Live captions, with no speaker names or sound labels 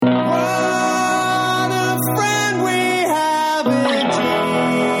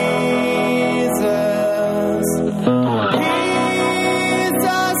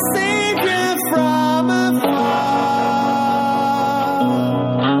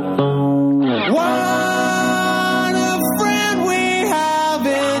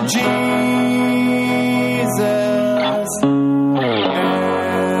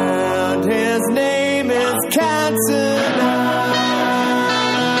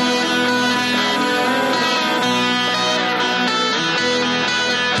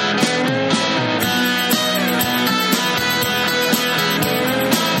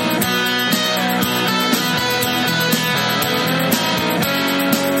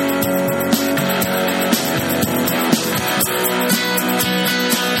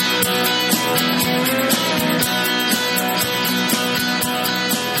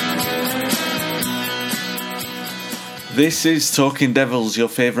This is Talking Devils, your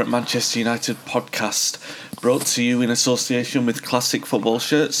favourite Manchester United podcast, brought to you in association with Classic Football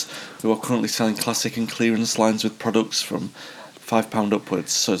Shirts, who are currently selling classic and clearance lines with products from £5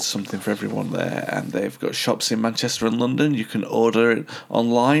 upwards, so it's something for everyone there. And they've got shops in Manchester and London. You can order it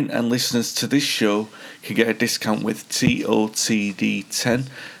online, and listeners to this show can get a discount with TOTD10.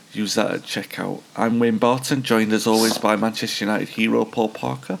 Use that at checkout. I'm Wayne Barton, joined as always by Manchester United hero Paul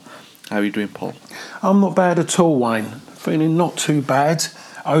Parker. How are you doing, Paul? I'm not bad at all, Wayne. Feeling not too bad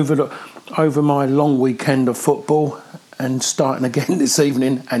over my long weekend of football, and starting again this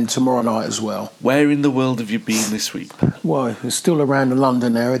evening and tomorrow night as well. Where in the world have you been this week? Well, it's still around the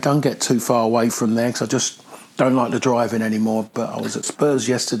London area. Don't get too far away from there because I just don't like the driving anymore. But I was at Spurs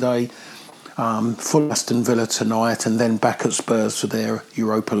yesterday, full Aston Villa tonight, and then back at Spurs for their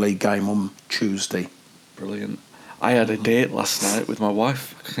Europa League game on Tuesday. Brilliant. I had a date last night with my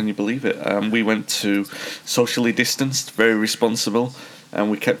wife. Can you believe it? We went to socially distanced, very responsible, and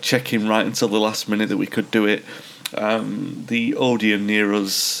we kept checking right until the last minute that we could do it. The Odeon near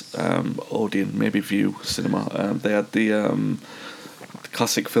us, Odeon, maybe View Cinema, they had the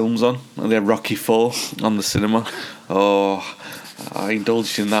classic films on, and they had Rocky IV on the cinema. Oh, I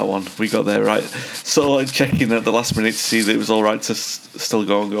indulged in that one. We got there right. So checking at the last minute to see that it was all right to still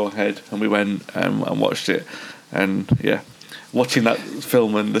go ahead, and we went and watched it. And yeah, watching that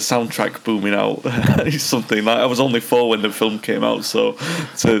film and the soundtrack booming out is something. Like, I was only 4 when the film came out, so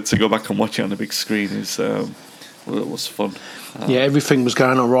to go back and watch it on the big screen was fun. Yeah, everything was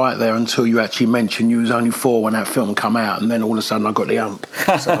going all right there until you actually mentioned you was only 4 when that film come out, and then all of a sudden I got the hump.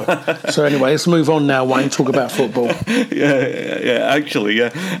 So anyway, let's move on now, Wayne. Talk about football. Yeah. Actually,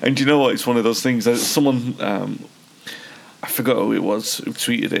 yeah. And do you know what? It's one of those things that someone. I forgot who it was who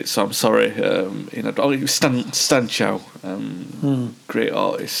tweeted it, so I'm sorry. It was Stan Chow, great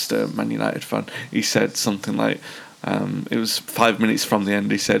artist, Man United fan. He said something like, it was 5 minutes from the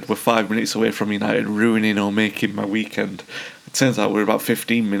end. He said, "We're 5 minutes away from United ruining or making my weekend." It turns out we're about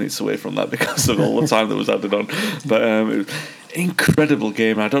 15 minutes away from that because of all the time that was added on. But it was an incredible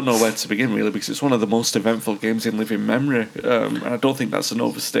game. I don't know where to begin, really, because it's one of the most eventful games in living memory. And I don't think that's an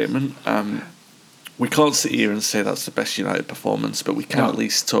overstatement. We can't sit here and say that's the best United performance, but we can at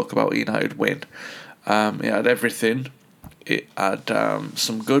least talk about a United win. It had everything. It had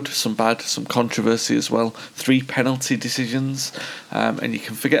some good, some bad, some controversy as well. 3 penalty decisions. And you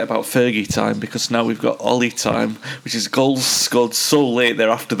can forget about Fergie time, because now we've got Ollie time, which is goals scored so late there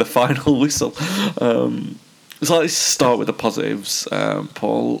after the final whistle. So let's start with the positives,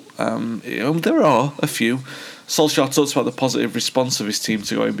 Paul. There are a few. Solskjaer talks about the positive response of his team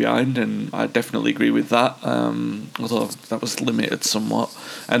to going behind, and I definitely agree with that, although that was limited somewhat.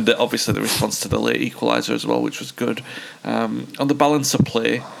 And obviously the response to the late equaliser as well, which was good. On the balance of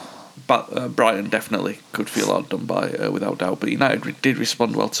play, Brighton definitely could feel outdone by, without doubt, but United did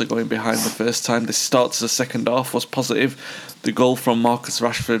respond well to going behind the first time. The start to the second half was positive. The goal from Marcus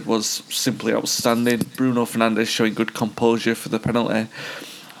Rashford was simply outstanding. Bruno Fernandes showing good composure for the penalty.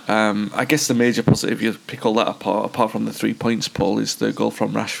 I guess the major positive, you pick all that apart from the 3 points, Paul, is the goal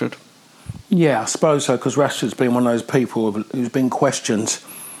from Rashford. Yeah, I suppose so, because Rashford's been one of those people who's been questioned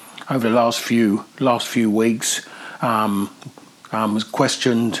over the last few weeks. Was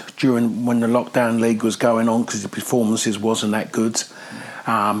questioned when the lockdown league was going on because the performances wasn't that good.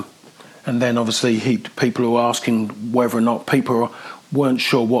 And then obviously people were asking whether or not people weren't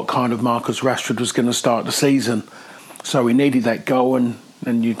sure what kind of Marcus Rashford was going to start the season. So he needed that goal, and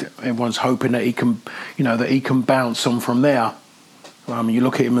everyone's hoping that he can bounce on from there. You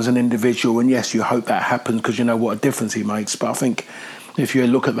look at him as an individual, and yes, you hope that happens because you know what a difference he makes. But I think if you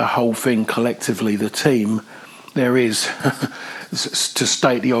look at the whole thing collectively, the team, there is, to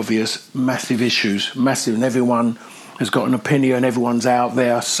state the obvious, massive issues, and everyone has got an opinion. Everyone's out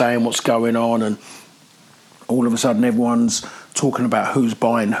there saying what's going on, and all of a sudden everyone's talking about who's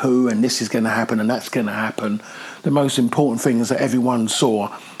buying who, and this is going to happen and that's going to happen. The most important thing is that everyone saw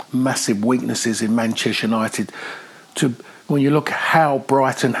massive weaknesses in Manchester United. When you look at how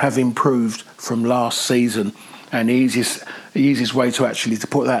Brighton have improved from last season, and the easiest way to actually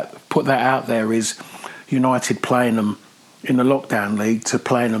put that out there is United playing them in the lockdown league to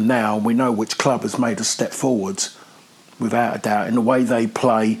playing them now. We know which club has made a step forwards, without a doubt, in the way they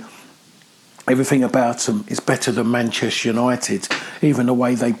play. Everything about them is better than Manchester United. Even the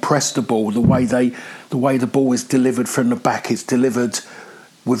way they press the ball, the way the ball is delivered from the back, it's delivered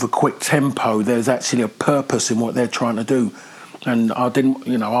with a quick tempo. There's actually a purpose in what they're trying to do. And I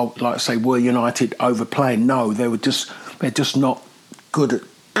like to say, were United overplaying? No, they're just not good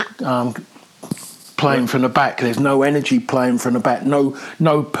at playing from the back. There's no energy playing from the back.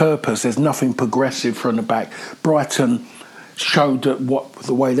 No purpose. There's nothing progressive from the back. Brighton showed that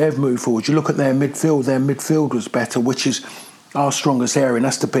the way they've moved forward. You look at their midfield was better, which is our strongest area, and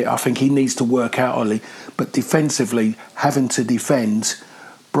that's the bit I think he needs to work out, Ollie. But defensively, having to defend,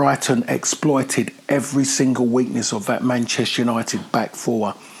 Brighton exploited every single weakness of that Manchester United back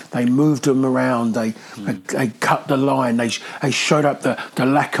four. They moved them around, they cut the line, they showed up the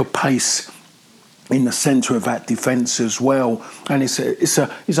lack of pace in the centre of that defence as well, and it's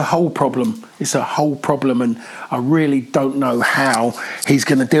a whole problem. It's a whole problem, and I really don't know how he's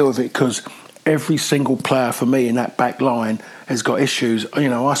going to deal with it, because every single player for me in that back line has got issues. You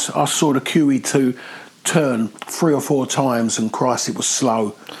know, I saw the QE2 turn 3 or 4 times, and Christ, it was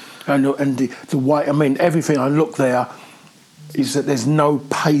slow, and the way, I mean, everything I look there is that there's no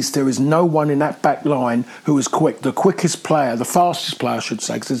pace. There is no one in that back line who is quick. The quickest player, the fastest player, I should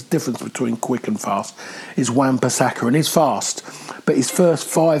say, because there's a difference between quick and fast, is Wan-Bissaka, and he's fast. But his first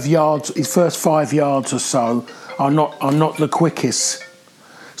 5 yards or so are not the quickest.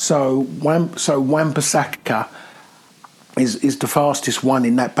 So Wan-Bissaka is the fastest one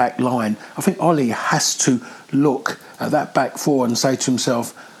in that back line. I think Ollie has to look at that back four and say to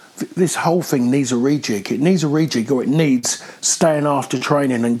himself, this whole thing needs a rejig. It needs a rejig, or it needs staying after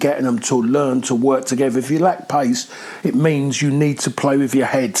training and getting them to learn to work together. If you lack pace, it means you need to play with your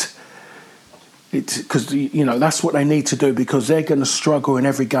head. Because, you know, that's what they need to do, because they're going to struggle in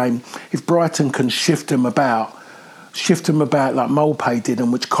every game. If Brighton can shift them about like Molpe did,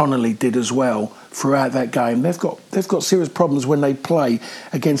 and which Connolly did as well throughout that game, they've got serious problems when they play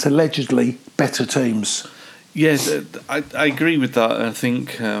against allegedly better teams. Yes, I agree with that. I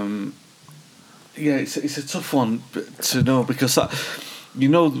think, it's a tough one to know, because you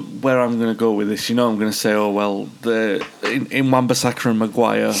know where I'm going to go with this. You know I'm going to say, in Wan-Bissaka and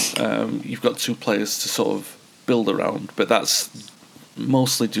Maguire, you've got 2 players to sort of build around, but that's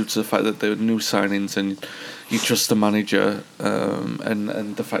mostly due to the fact that they're new signings and you trust the manager,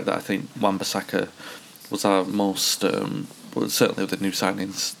 and the fact that I think Wan-Bissaka was our most... well, certainly with the new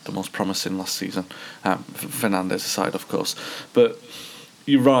signings, the most promising last season. Fernandes aside, of course. But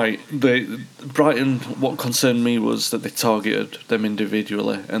you're right. Brighton, what concerned me was that they targeted them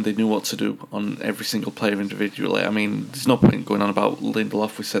individually, and they knew what to do on every single player individually. I mean, there's no point going on about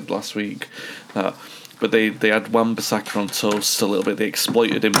Lindelof, we said last week. But they had Wan-Bissaka on toast a little bit. They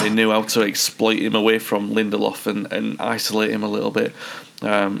exploited him. They knew how to exploit him away from Lindelof and isolate him a little bit.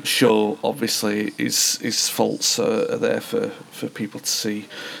 Shaw, obviously, his faults are there for people to see.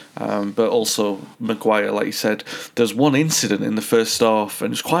 But also Maguire, like you said, there's one incident in the first half,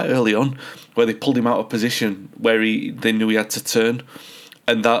 and it's quite early on, where they pulled him out of position where they knew he had to turn.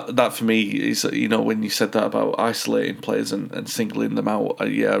 And that for me is, you know, when you said that about isolating players and singling them out,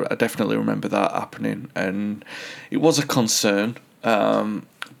 I definitely remember that happening, and it was a concern.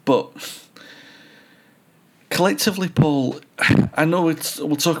 But collectively, Paul, I know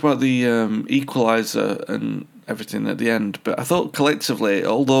we'll talk about the equaliser and everything at the end, but I thought collectively,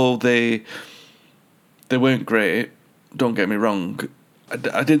 although they weren't great, don't get me wrong,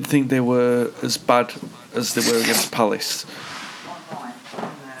 I didn't think they were as bad as they were against Palace.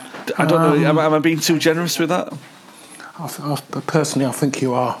 I don't know. Am I being too generous with that? Personally, I think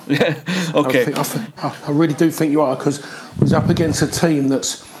you are. Yeah. Okay. I really do think you are, because he's up against a team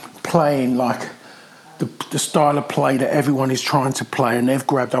that's playing like the style of play that everyone is trying to play, and they've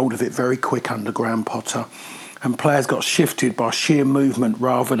grabbed hold of it very quick under Graham Potter, and players got shifted by sheer movement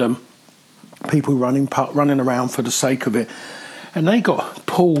rather than people running around for the sake of it, and they got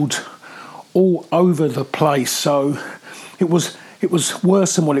pulled all over the place. So it was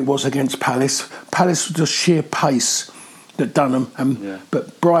worse than what it was against Palace. Palace was just sheer pace that done them,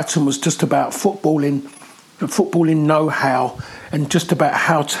 but Brighton was just about footballing know-how, and just about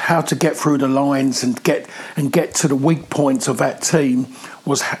how to get through the lines and get to the weak points of that team.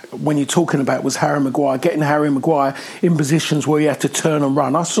 Was when you're talking about was Harry Maguire, getting Harry Maguire in positions where he had to turn and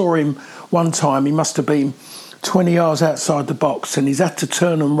run. I saw him one time. He must have been 20 yards outside the box, and he's had to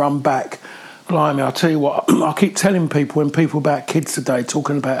turn and run back. Blimey, I'll tell you what, I keep telling people, when people about kids today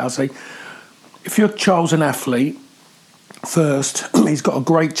talking about it, I say, if your child's an athlete, first, he's got a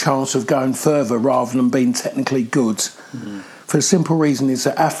great chance of going further rather than being technically good. Mm-hmm. For the simple reason is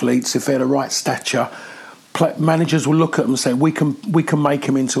that athletes, if they're the right stature, managers will look at them and say, we can make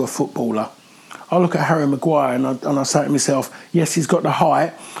him into a footballer. I look at Harry Maguire and I say to myself, yes, he's got the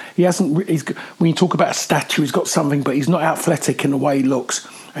height. He hasn't. When you talk about stature, he's got something, but he's not athletic in the way he looks.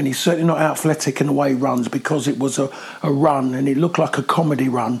 And he's certainly not athletic in the way he runs, because it was a run and it looked like a comedy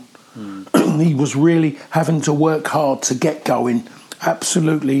run. Mm. He was really having to work hard to get going.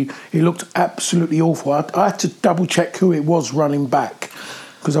 Absolutely. He looked absolutely awful. I had to double check who it was running back.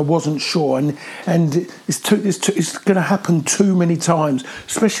 because I wasn't sure, and it's going to happen too many times,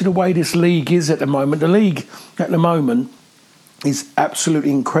 especially the way this league is at the moment. The league at the moment is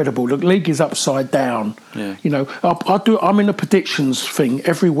absolutely incredible. The league is upside down. Yeah. You know, I'm in a predictions thing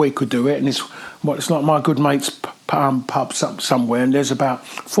every week. We do it, and it's like my good mate's pub somewhere, and there's about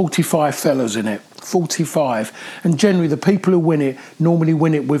 45 fellas in it. 45, and generally the people who win it normally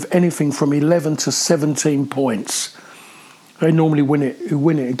win it with anything from 11 to 17 points. They normally win it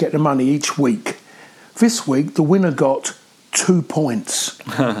and get the money each week. This week the winner got 2 points.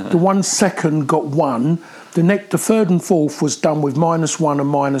 The 1 second got 1. The third and fourth was done with -1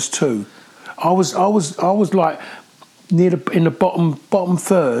 and -2. I was like in the bottom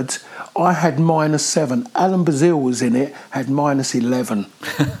third. I had -7. Alan Brazil was in it, had -11.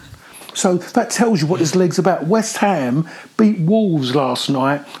 So that tells you what this league's about. West Ham beat Wolves last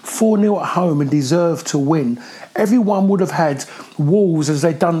night, 4-0 at home, and deserved to win. Everyone would have had Wolves, as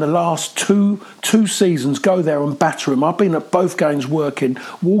they've done the last two seasons, go there and batter them. I've been at both games working.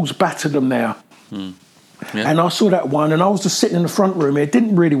 Wolves battered them there. Yeah. And I saw that one, and I was just sitting in the front room here,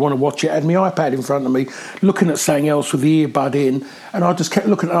 didn't really want to watch it, had my iPad in front of me, looking at something else with the earbud in, and I just kept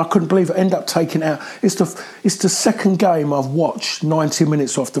looking, and I couldn't believe it. I ended up taking it out. It's the second game I've watched 90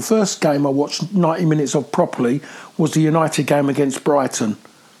 minutes of. The first game I watched 90 minutes of properly was the United game against Brighton.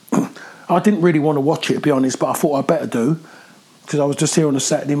 I didn't really want to watch it, to be honest, but I thought I'd better do, because I was just here on a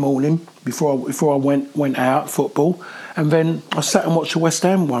Saturday morning before I went out football. And then I sat and watched the West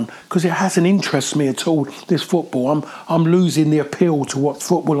Ham one, because it hasn't interested me at all, this football. I'm losing the appeal to watch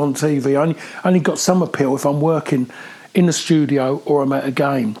football on TV. I only got some appeal if I'm working in the studio or I'm at a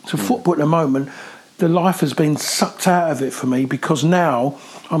game. So football at the moment, the life has been sucked out of it for me, because now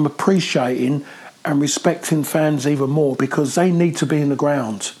I'm appreciating and respecting fans even more, because they need to be in the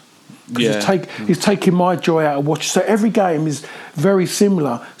ground. It's taking my joy out of watching. So every game is very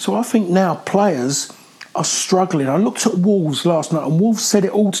similar. So I think now players are struggling. I looked at Wolves last night, and Wolves said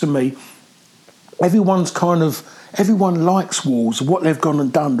it all to me. Everyone likes Wolves, what they've gone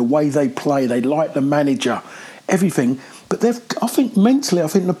and done, the way they play. They like the manager, everything. But I think mentally,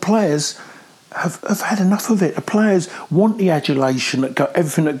 the players have had enough of it. The players want the adulation,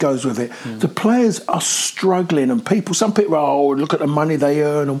 everything that goes with it. The players are struggling, and some people look at the money they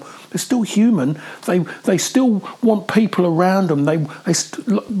earn. They're still human. They still want people around them.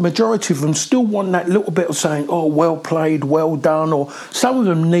 Majority of them still want that little bit of saying, "Oh, well played, well done," or some of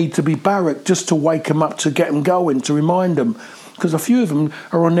them need to be barracked just to wake them up, to get them going, to remind them, because a few of them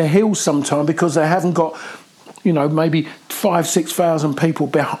are on their heels sometimes because they haven't got, maybe 5,000-6,000 people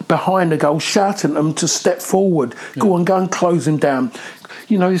behind the goal shouting at them to step forward, go and close them down.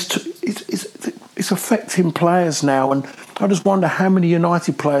 It's affecting players now, and I just wonder how many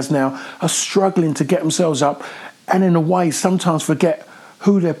United players now are struggling to get themselves up, and in a way sometimes forget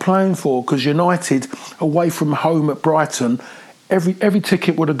who they're playing for, because United away from home at Brighton, every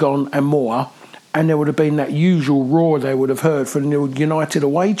ticket would have gone and more, and there would have been that usual roar they would have heard from the United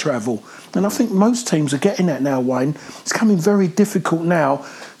away travel. And I think most teams are getting that now, Wayne. It's becoming very difficult now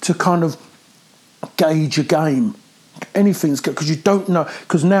to kind of gauge a game. Anything's good, because you don't know,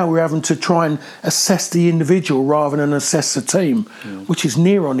 because now we're having to try and assess the individual rather than assess the team, which is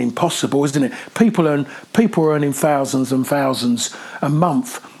near on impossible, isn't it? People are earning thousands and thousands a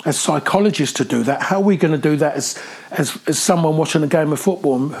month as psychologists to do that. How are we going to do that as someone watching a game of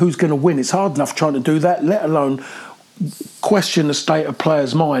football, and who's going to win? It's hard enough trying to do that, let alone question the state of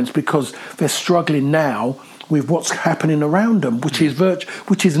players' minds, because they're struggling now with what's happening around them, which is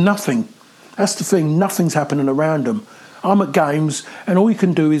nothing. That's the thing, nothing's happening around them. I'm at games, and all you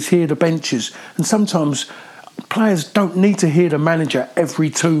can do is hear the benches. And sometimes players don't need to hear the manager every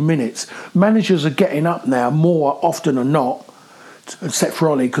 2 minutes. Managers are getting up now more often than not, except for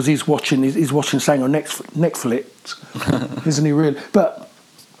Ollie, because he's watching something on Netflix, isn't he really? But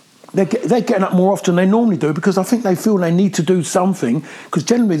they're getting up more often than they normally do, because I think they feel they need to do something, because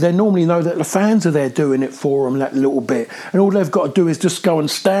generally they normally know that the fans are there doing it for them that little bit, and all they've got to do is just go and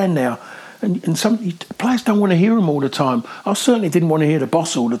stand there. And some players don't want to hear him all the time. I certainly didn't want to hear the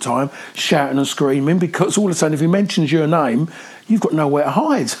boss all the time shouting and screaming, because all of a sudden, if he mentions your name, you've got nowhere to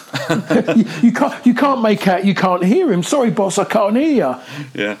hide. you can't make out. You can't hear him. Sorry, boss, I can't hear you.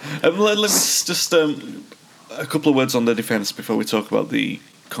 Yeah. Let me just a couple of words on the defence before we talk about the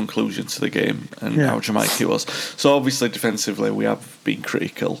conclusion to the game and how dramatic it was. So obviously, defensively, we have been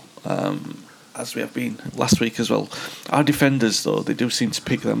critical. As we have been last week as well. Our defenders, though, they do seem to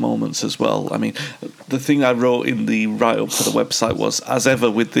pick their moments as well. I mean, the thing I wrote in the write-up for the website was, as ever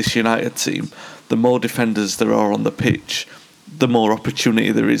with this United team, the more defenders there are on the pitch, the more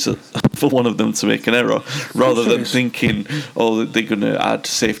opportunity there is for one of them to make an error, rather than thinking, oh, they're going to add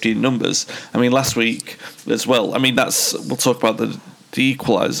safety in numbers. I mean, last week as well. I mean, we'll talk about the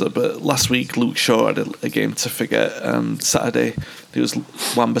equaliser, but last week Luke Shaw had a game to forget. Saturday it was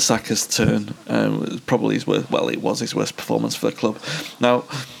Wan-Bissaka's turn. It was probably his worst. Well, it was his worst performance for the club. Now,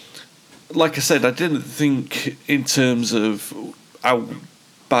 like I said, I didn't think in terms of how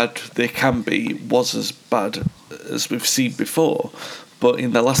bad they can be was as bad as we've seen before. But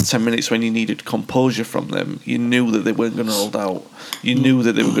in the last 10 minutes, when you needed composure from them, you knew that they weren't going to hold out. You knew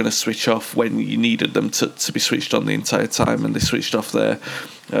that they were going to switch off when you needed them to be switched on the entire time, and they switched off there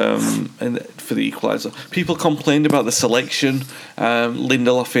and for the equaliser. People complained about the selection,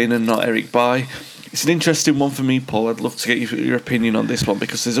 Lindelof in and not Eric Bailly. It's an interesting one for me, Paul. I'd love to get your opinion on this one,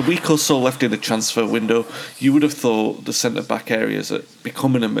 because there's a week or so left in the transfer window. You would have thought the centre-back areas had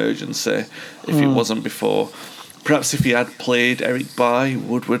become an emergency if it wasn't before. Perhaps if he had played Eric Bailly,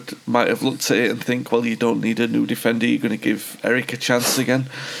 Woodward might have looked at it and think, well, you don't need a new defender, you're going to give Eric a chance again.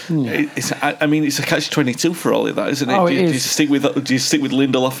 Yeah. It's a catch-22 for all of that, isn't it? Oh, do you stick with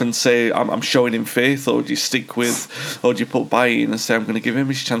Lindelof and say, I'm showing him faith, or do you put Bailly in and say, I'm going to give him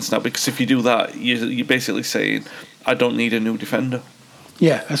his chance now? Because if you do that, you're basically saying, I don't need a new defender.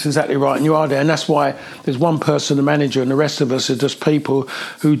 Yeah, that's exactly right, and you are there, and that's why there's one person, the manager, and the rest of us are just people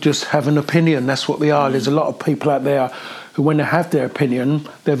who just have an opinion. That's what we are. There's a lot of people out there who, when they have their opinion,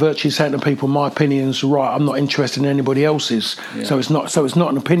 they're virtually saying to people, "My opinion's right. I'm not interested in anybody else's." Yeah. So it's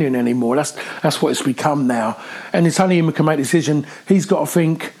not an opinion anymore. That's what it's become now, and it's only him who can make a decision. He's got to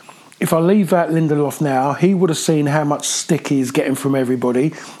think, if I leave out Lindelof now, he would have seen how much stick he's getting from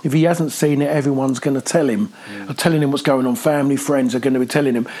everybody. If he hasn't seen it, everyone's going to tell him. Telling him what's going on. Family, friends are going to be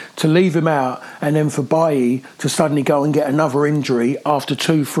telling him. To leave him out, and then for Bailly to suddenly go and get another injury after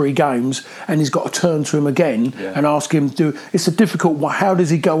 2-3 games, and he's got to turn to him again and ask him to do. It's a difficult one. How does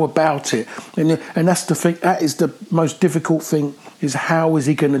he go about it? And that's the thing. That is the most difficult thing. Is how is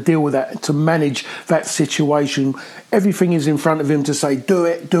he going to deal with that, to manage that situation? Everything is in front of him to say, do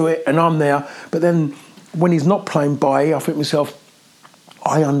it, and I'm there. But then when he's not playing Bailly, I think to myself,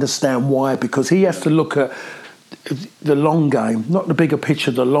 I understand why, because he has to look at the long game, not the bigger picture.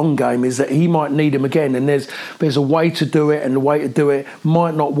 The long game is that he might need him again, and there's a way to do it, and the way to do it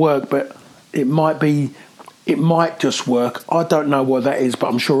might not work, but it might just work. I don't know what that is, but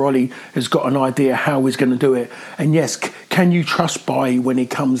I'm sure Ollie has got an idea how he's going to do it. And yes, can you trust Bailly when he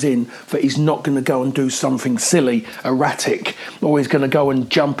comes in that he's not going to go and do something silly, erratic, or he's going to go and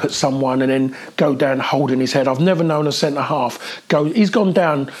jump at someone and then go down holding his head? I've never known a centre-half go. He's gone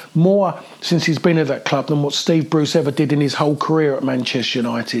down more since he's been at that club than what Steve Bruce ever did in his whole career at Manchester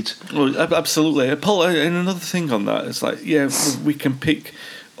United. Well, absolutely. Paul, and another thing on that is, like, yeah, we can pick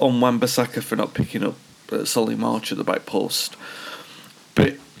on Wan-Bissaka for not picking up Solly March at the back post,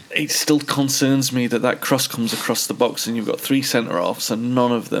 but it still concerns me that cross comes across the box and you've got 3 centre-halves and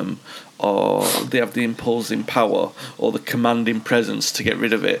none of them they have the imposing power or the commanding presence to get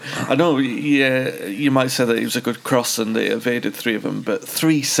rid of it. I know, yeah, you might say that it was a good cross and they evaded 3 of them, but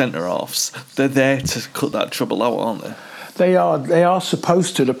 3 centre-halves, they're there to cut that trouble out, aren't they? They are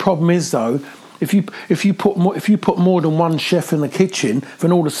supposed to. The problem is, though, If you put more than one chef in the kitchen,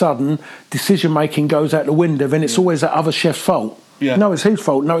 then all of a sudden decision making goes out the window. Then it's always that other chef's fault. Yeah. No, it's his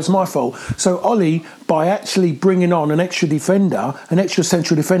fault. No, it's my fault. So Ollie, by actually bringing on an extra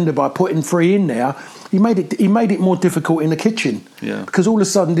central defender, by putting 3 in there, he made it more difficult in the kitchen. Yeah. Because all of a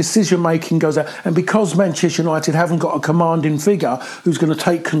sudden decision making goes out, and because Manchester United haven't got a commanding figure who's going to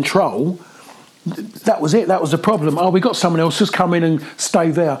take control. That was it. That was the problem. We got someone else, just come in and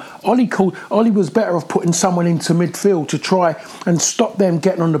stay there. Ollie was better off putting someone into midfield to try and stop them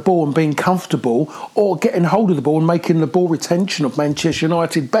getting on the ball and being comfortable, or getting hold of the ball and making the ball retention of Manchester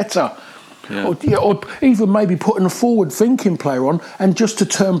United better. Yeah. Or even maybe putting a forward-thinking player on, and just to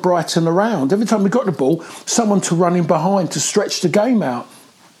turn Brighton around. Every time we got the ball, someone to run in behind to stretch the game out.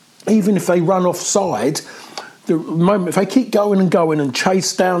 Even if they run offside, the moment if they keep going and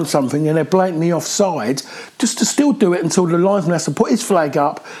chase down something and they're blatantly offside, just to still do it until the linesman has to put his flag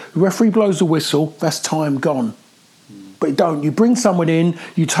up, the referee blows the whistle, that's time gone. But you don't. You bring someone in,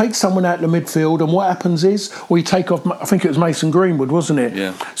 you take someone out of the midfield, and what happens is, or you take off, I think it was Mason Greenwood, wasn't it?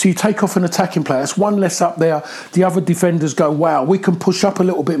 Yeah. So you take off an attacking player, that's one less up there. The other defenders go, wow, we can push up a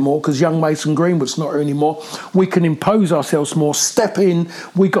little bit more because young Mason Greenwood's not here anymore. We can impose ourselves more, step in,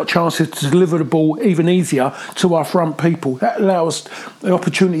 we got chances to deliver the ball even easier to our front people. That allows the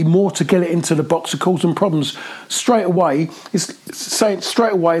opportunity more to get it into the box to cause them problems. Straight away,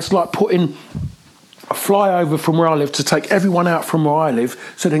 it's like putting fly over from where I live to take everyone out from where I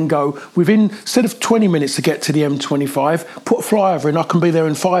live, so then go instead of 20 minutes to get to the M25, put a flyover in, I can be there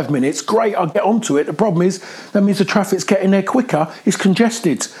in 5 minutes. Great, I'll get onto it. The problem is, that means the traffic's getting there quicker, it's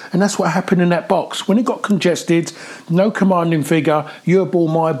congested. And that's what happened in that box. When it got congested, no commanding figure, your ball,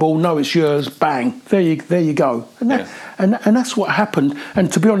 my ball, no, it's yours, bang, there you go. And that's what happened.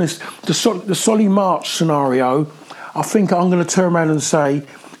 And to be honest, the Solly March scenario, I think I'm going to turn around and say,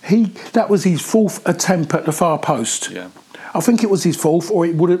 that was his fourth attempt at the far post. Yeah. I think it was his fourth, or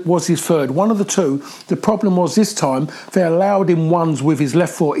it was his third. One of the two. The problem was this time they allowed him ones with his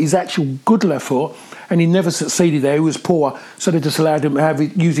left foot, his actual good left foot, and he never succeeded there. He was poor, so they just allowed him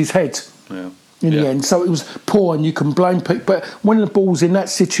to use his head in the end. So it was poor, and you can blame people. But when the ball's in that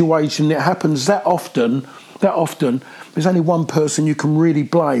situation, it happens that often. There's only one person you can really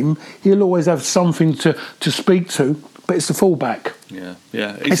blame. He'll always have something to speak to, but it's the fullback. Yeah.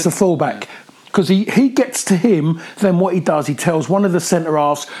 It's the fullback. Because he gets to him, then what he does, he tells one of the centre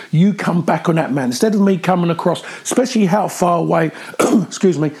halves, you come back on that man. Instead of me coming across, especially how far away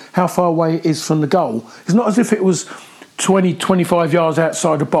it is from the goal. It's not as if it was 20, 25 yards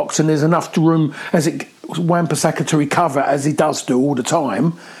outside the box and there's enough room as Wan-Bissaka to recover, as he does do all the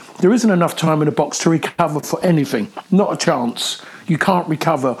time. There isn't enough time in the box to recover for anything. Not a chance. You can't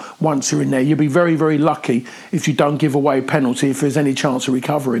recover once you're in there. You'll be very, very lucky if you don't give away a penalty, if there's any chance of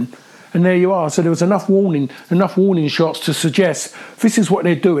recovering. And there you are. So there was enough warning shots to suggest this is what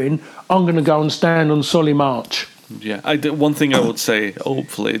they're doing. I'm going to go and stand on Solly March. Yeah, one thing I would say,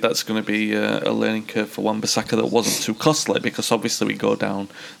 hopefully that's going to be a learning curve for Wan-Bissaka that wasn't too costly, because obviously we go down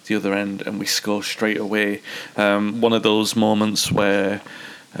the other end and we score straight away. One of those moments where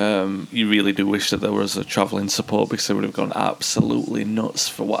you really do wish that there was a travelling support, because they would have gone absolutely nuts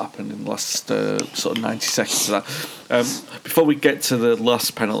for what happened in the last sort of 90 seconds of that. Before we get to the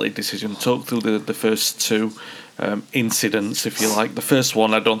last penalty decision, talk through the first two incidents, if you like. The first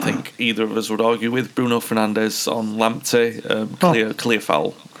one, I don't think either of us would argue with. Bruno Fernandes on Lamptey, clear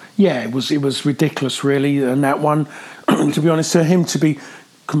foul. Yeah, it was ridiculous, really. And that one, to be honest, to him to be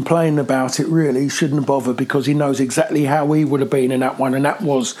complaining about it, really shouldn't have bothered, because he knows exactly how he would have been in that one, and that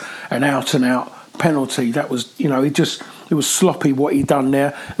was an out-and-out penalty. That was, it was sloppy what he done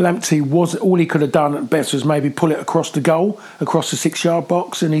there. Lamptey all he could have done at best was maybe pull it across the goal, across the 6-yard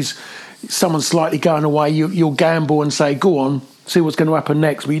box, and someone slightly going away, you'll gamble and say, go on, see what's going to happen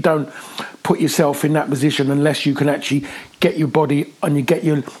next, but you don't put yourself in that position unless you can actually get your body and you get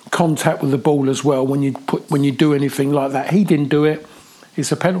your contact with the ball as well when you do anything like that. He didn't do it.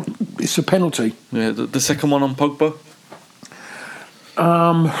 It's a penalty. Yeah, the second one on Pogba?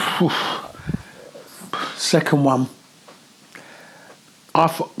 Second one. I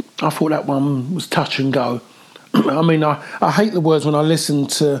thought that one was touch and go. I mean, I hate the words when I listen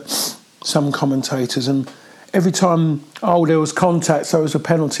to some commentators, and every time, there was contact, so it was a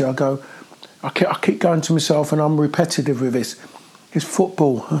penalty, I keep going to myself, and I'm repetitive with this. It's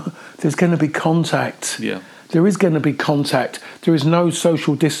football. There's going to be contact. Yeah. There is going to be contact. There is no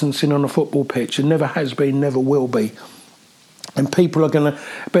social distancing on a football pitch. It never has been, never will be. And people are going to...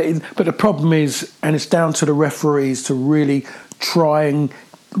 But the problem is, and it's down to the referees to really try and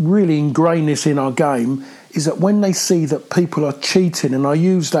really ingrain this in our game, is that when they see that people are cheating, and I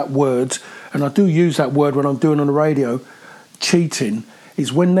use that word, and I do use that word when I'm doing on the radio, cheating,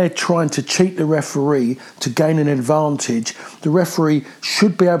 is when they're trying to cheat the referee to gain an advantage, the referee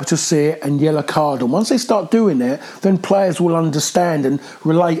should be able to see it and yell a card. And once they start doing it, then players will understand and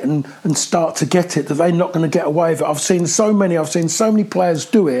relate and start to get it, that they're not going to get away with it. I've seen so many players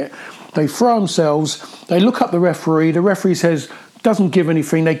do it. They throw themselves, they look up the referee says, doesn't give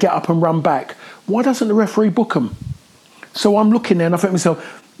anything, they get up and run back. Why doesn't the referee book them? So I'm looking there and I think to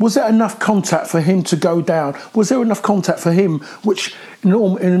myself, was there enough contact for him to go down? Was there enough contact for him, which in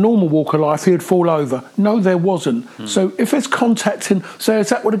a normal walk of life he'd fall over? No, there wasn't. So if it's contacting, so is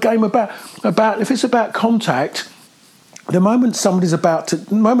that what the game about? If it's about contact, the moment the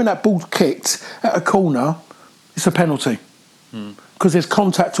moment that ball's kicked at a corner, it's a penalty. Because there's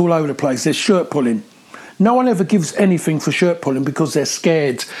contact all over the place. There's shirt pulling. No one ever gives anything for shirt pulling because they're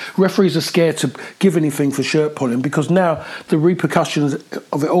scared. Referees are scared to give anything for shirt pulling because now the repercussions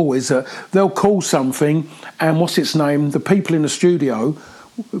of it all is that they'll call something and the people in the studio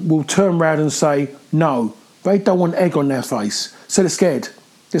will turn around and say no. They don't want egg on their face. So they're scared.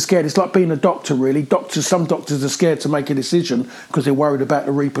 They're scared. It's like being a doctor, really. Some doctors are scared to make a decision because they're worried about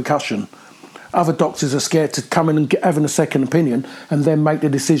the repercussion. Other doctors are scared to come in and have a second opinion and then make the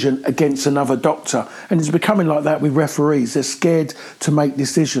decision against another doctor. And it's becoming like that with referees. They're scared to make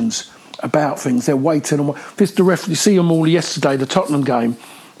decisions about things. They're waiting. You see them all yesterday, the Tottenham game.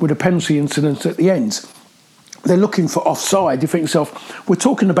 with a penalty incident at the end. They're looking for offside. You think to yourself, we're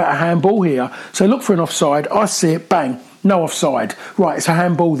talking about a handball here. So look for an offside. I see it, bang, no offside. Right, it's a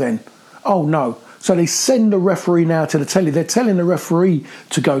handball then. Oh, no. So they send the referee now to the telly. They're telling the referee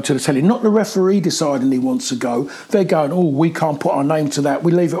to go to the telly. Not the referee deciding he wants to go. They're going, oh, we can't put our name to that.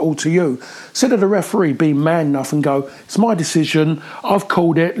 We leave it all to you. Instead of the referee being man enough and go, it's my decision. I've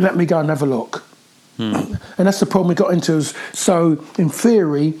called it. Let me go and have a look. And that's the problem we got into. So, in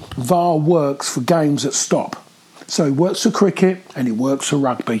theory, VAR works for games that stop. So it works for cricket and it works for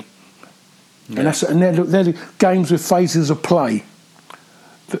rugby. Yeah. And they're the games with phases of play.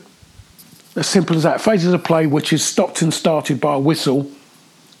 As simple as that. Phases of play which is stopped and started by a whistle.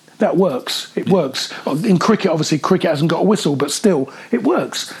 That works. It works. In cricket, obviously, cricket hasn't got a whistle, but still, it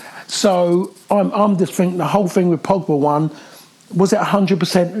works. So I'm just thinking the whole thing with Pogba one, was it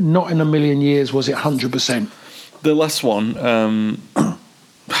 100%? Not in a million years was it 100%. The last one,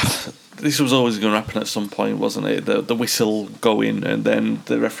 this was always going to happen at some point, wasn't it? The whistle going, and then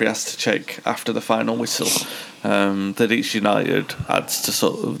the referee has to check after the final whistle that it's United, adds to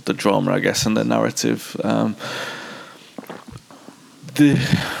sort of the drama, I guess, and the narrative.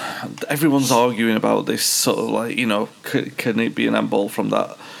 Everyone's arguing about this sort of like, you know, can it be an handball from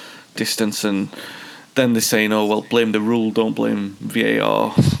that distance? And then they're saying, oh, well, blame the rule, don't blame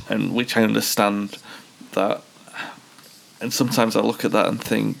VAR, and which I understand that. And sometimes I look at that and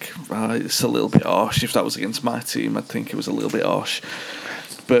think, it's a little bit harsh. If that was against my team, I'd think it was a little bit harsh.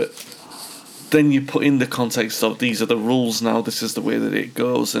 But then you put in the context of these are the rules now, this is the way that it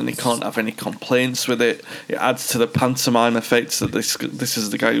goes, and you can't have any complaints with it. It adds to the pantomime effects that this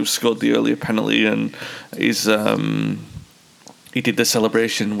is the guy who scored the earlier penalty and is he did the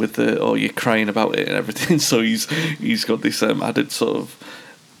celebration with you're crying about it and everything. So he's got this added sort of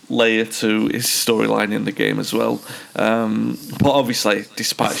layer to his storyline in the game as well, but obviously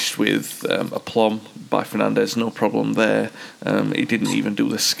dispatched with aplomb by Fernandes, no problem there. He didn't even do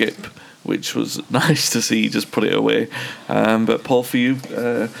the skip, which was nice to see. He just put it away. But Paul, for you,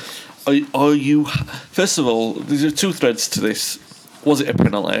 are you, first of all, there are two threads to this. Was it a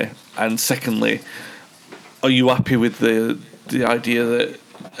penalty? And secondly, are you happy with the idea that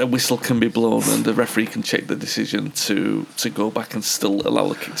a whistle can be blown and the referee can check the decision to go back and still allow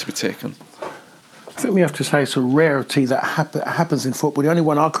the kick to be taken? I think we have to say it's a rarity that happens in football. The only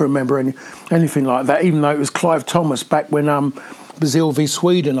one I can remember anything like that, even though it was Clive Thomas back when Brazil v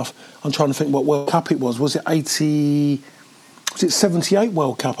Sweden. I'm trying to think what World Cup it was. Was it 80? Was it 78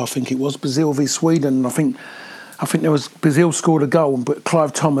 World Cup? I think it was Brazil v Sweden. I think there was Brazil scored a goal, but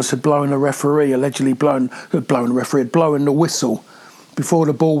Clive Thomas had blown the referee, allegedly blown the whistle before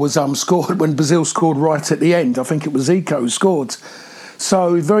the ball was scored, when Brazil scored right at the end. I think it was Zico who scored.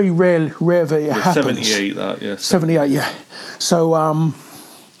 So very rare that it happens. 78, that, yeah. 78, yeah. So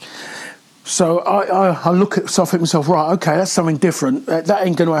I look at, so I think to myself, right, okay, that's something different. That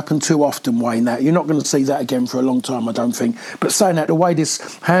ain't going to happen too often, Wayne. That you're not going to see that again for a long time, I don't think. But saying that, the way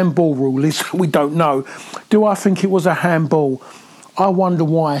this handball rule is, we don't know. Do I think it was a handball? I wonder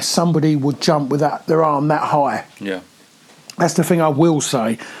why somebody would jump with their arm that high. Yeah. That's the thing I will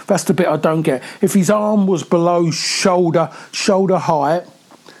say. That's the bit I don't get. If his arm was below shoulder height,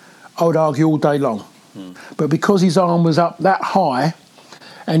 I would argue all day long. But because his arm was up that high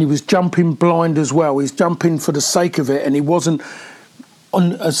and he was jumping blind as well, he's jumping for the sake of it, and he wasn't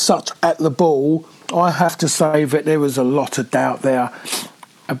on as such at the ball, I have to say that there was a lot of doubt there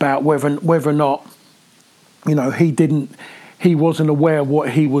about whether or not, you know, he wasn't aware of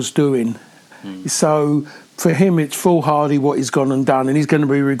what he was doing. So for him, it's foolhardy what he's gone and done, and he's going to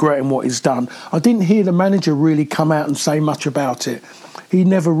be regretting what he's done. I didn't hear the manager really come out and say much about it. He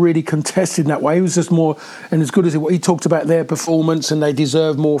never really contested in that way. He was just more, and as good as he talked about their performance and they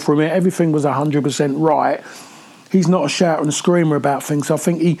deserve more from it. Everything was 100% right. He's not a shouter and a screamer about things. I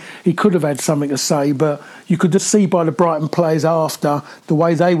think he could have had something to say, but you could just see by the Brighton players after the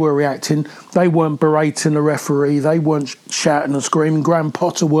way they were reacting. They weren't berating the referee. They weren't shouting and screaming. Graham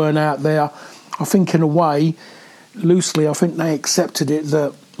Potter weren't out there. I think in a way, loosely, I think they accepted it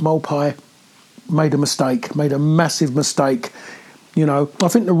that Maupay made a massive mistake. You know, I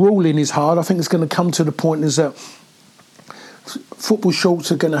think the ruling is hard. I think it's going to come to the point is that football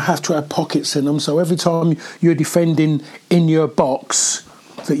shorts are going to have pockets in them. So every time you're defending in your box,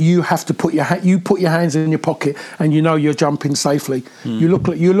 that you have to put your hands in your pocket, and you know you're jumping safely. You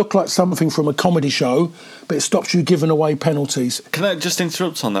look like something from a comedy show, but it stops you giving away penalties. Can I just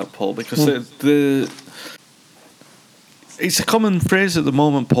interrupt on that, Paul? Because it's a common phrase at the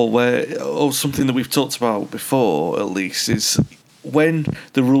moment, Paul, or something that we've talked about before, at least, is when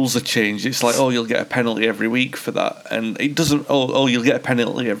the rules are changed, it's like, oh, you'll get a penalty every week for that. And it doesn't, oh, you'll get a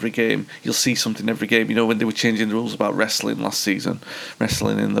penalty every game. You'll see something every game. You know, when they were changing the rules about wrestling last season,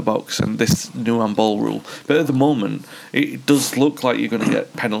 wrestling in the box, and this new handball rule. But at the moment, it does look like you're going to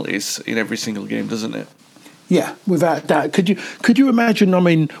get penalties in every single game, doesn't it? Yeah, without doubt. Could you imagine, I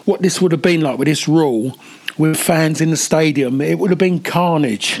mean, what this would have been like with this rule, with fans in the stadium? It would have been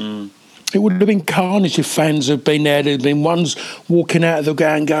carnage. It would have been carnage if fans had been there. There'd been ones walking out of the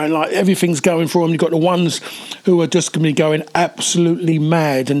ground going like everything's going for them. You've got the ones who are just going to be going absolutely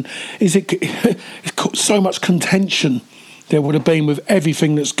mad. And it's so much contention there would have been with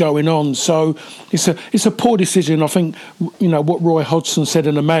everything that's going on. So it's a poor decision. I think, you know, what Roy Hodgson said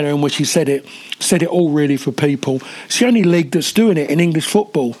in the manner in which he said it all really for people. It's the only league that's doing it in English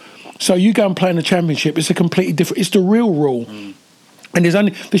football. So you go and play in the Championship, it's a completely different, it's the real rule. And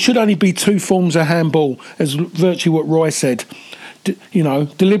there should only be two forms of handball, as virtually what Roy said. You know,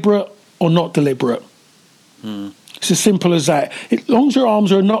 deliberate or not deliberate. It's as simple as that. As long as your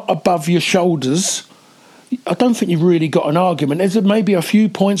arms are not above your shoulders, I don't think you've really got an argument. There's maybe a few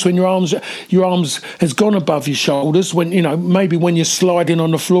points when your arms has gone above your shoulders, when, you know, maybe when you're sliding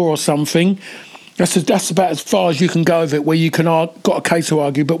on the floor or something. That's about as far as you can go with it, where you can got a case to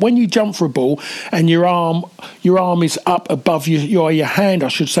argue. But when you jump for a ball and your arm is up above your hand, I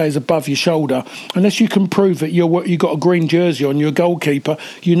should say, is above your shoulder, unless you can prove that you've got a green jersey on, you're a goalkeeper,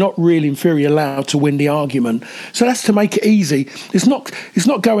 you're not really inferior allowed to win the argument. So that's to make it easy. It's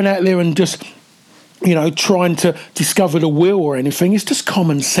not going out there and just, you know, trying to discover the will or anything. It's just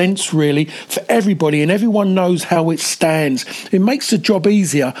common sense, really, for everybody, and everyone knows how it stands. It makes the job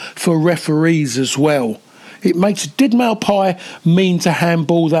easier for referees as well. Did Malpai mean to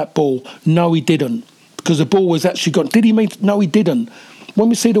handball that ball? No, he didn't, because the ball was actually gone. Did he mean to? No, he didn't. When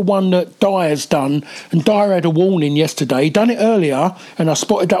we see the one that Dyer's done, and Dyer had a warning yesterday, he done it earlier, and I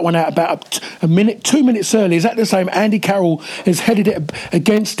spotted that one out about 2 minutes earlier. Is that the same? Andy Carroll has headed it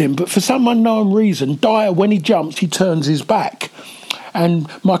against him, but for some unknown reason, Dyer, when he jumps, he turns his back. And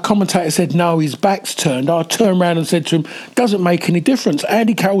my commentator said, no, his back's turned. I turned around and said to him, doesn't make any difference.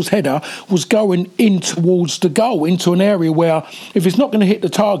 Andy Carroll's header was going in towards the goal, into an area where if it's not going to hit the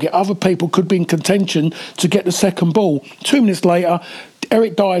target, other people could be in contention to get the second ball. 2 minutes later,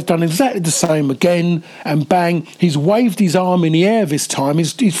 Eric Dyer's done exactly the same again, and bang, he's waved his arm in the air this time.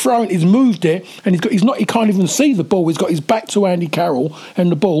 He's moved it, and he can't even see the ball. He's got his back to Andy Carroll and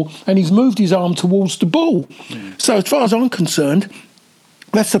the ball, and he's moved his arm towards the ball. So as far as I'm concerned,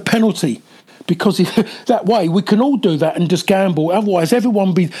 that's a penalty, because that way we can all do that and just gamble. Otherwise, as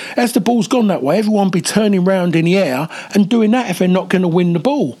the ball's gone that way, everyone be turning round in the air and doing that if they're not going to win the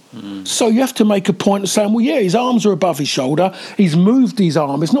ball. So you have to make a point of saying, well, yeah, his arms are above his shoulder. He's moved his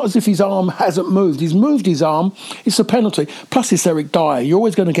arm. It's not as if his arm hasn't moved. He's moved his arm. It's a penalty. Plus, it's Eric Dyer. You're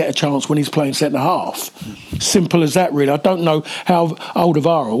always going to get a chance when he's playing centre half. Simple as that, really. I don't know how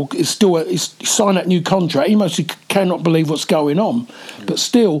Alderweireld is he's signed that new contract. He mostly cannot believe what's going on. But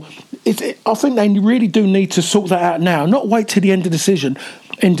still, I think they really do need to sort that out now. Not wait till the end of the season.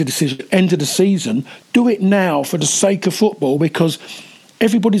 Do it now for the sake of football, because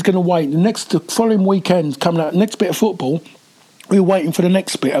everybody's going to wait. The following weekend coming out, next bit of football, we're waiting for the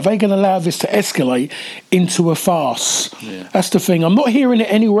next bit. Are they going to allow this to escalate into a farce? Yeah. That's the thing. I'm not hearing it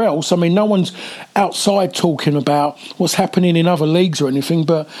anywhere else. I mean, no one's outside talking about what's happening in other leagues or anything,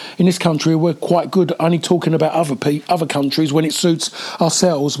 but in this country, we're quite good only talking about other countries when it suits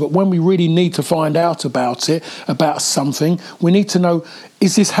ourselves. But when we really need to find out about something, we need to know,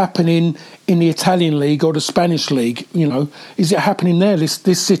 is this happening in the Italian league or the Spanish league? You know, is it happening there?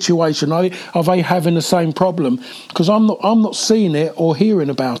 This situation, are they having the same problem? Because I'm not seeing it or hearing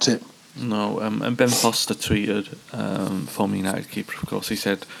about it. No, and Ben Foster tweeted, former United keeper, of course. He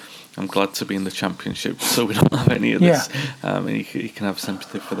said, "I'm glad to be in the Championship, so we don't have any of this." Yeah. And he can have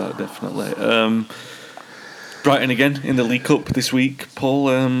sympathy for that, definitely. Brighton again in the League Cup this week. Paul,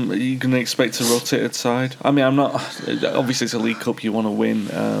 are you going to expect a rotated side? I mean, I'm not. Obviously, it's a League Cup, you want to win,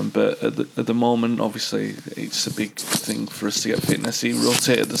 but at the moment, obviously, it's a big thing for us to get fitness. He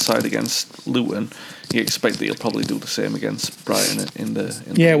rotated the side against Luton. You expect that he'll probably do the same against Brighton in the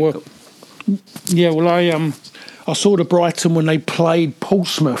League Cup. Yeah, well, I saw the Brighton when they played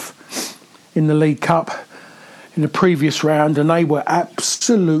Portsmouth in the League Cup in the previous round, and they were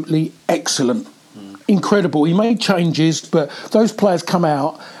absolutely excellent. incredible. He made changes, but those players come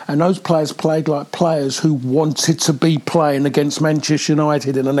out and those players played like players who wanted to be playing against Manchester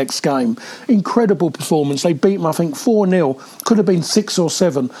United in the next game. Incredible performance. They beat them, I think, 4-0. Could have been 6 or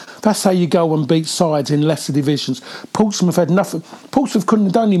 7. That's how you go and beat sides in lesser divisions. Portsmouth had nothing. Portsmouth couldn't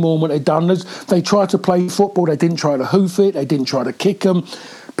have done any more than what they'd done. They tried to play football. They didn't try to hoof it. They didn't try to kick them.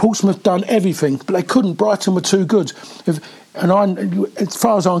 Portsmouth done everything, but they couldn't. Brighton were too good. As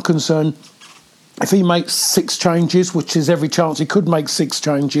far as I'm concerned, if he makes 6 changes, which is every chance he could make 6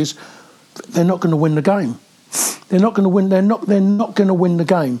 changes, they're not going to win the game. They're not going to win. They're not going to win the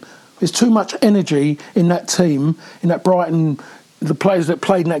game. There's too much energy in that team, in that Brighton. The players that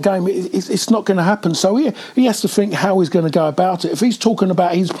played in that game, it's not going to happen. So he has to think how he's going to go about it. If he's talking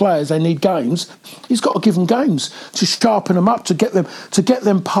about his players, they need games. He's got to give them games to sharpen them up, to get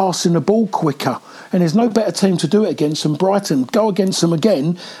them passing the ball quicker. And there's no better team to do it against than Brighton. Go against them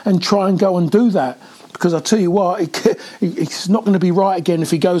again and try and go and do that. Because I tell you what, it's not going to be right again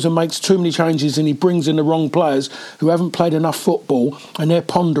if he goes and makes too many changes and he brings in the wrong players who haven't played enough football and they're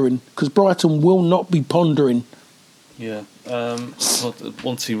pondering. Because Brighton will not be pondering. Yeah.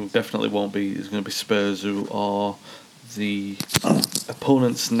 One team definitely won't be is going to be Spurs, who are the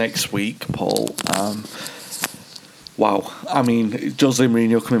opponents next week, Paul. Wow. I mean, Jose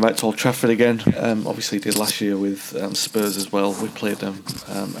Mourinho coming back to Old Trafford again. Obviously he did last year with Spurs as well. We played them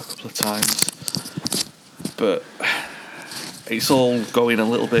a couple of times. But it's all going a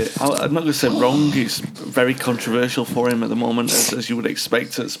little bit, I'm not going to say wrong, it's very controversial for him at the moment, as you would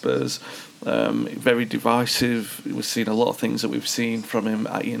expect at Spurs. Very divisive. We've seen a lot of things that we've seen from him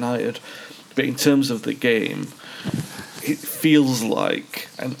at United. But in terms of the game, it feels like,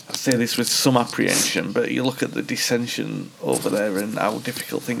 and I say this with some apprehension, but you look at the dissension over there and how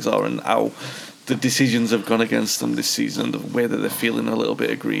difficult things are and how the decisions have gone against them this season, the way that they're feeling a little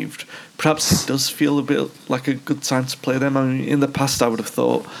bit aggrieved. Perhaps it does feel a bit like a good time to play them. I mean, in the past I would have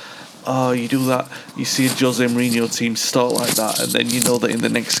thought, you do that, you see a Jose Mourinho team start like that, and then you know that in the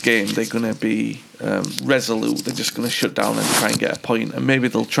next game they're going to be resolute, they're just going to shut down and try and get a point, and maybe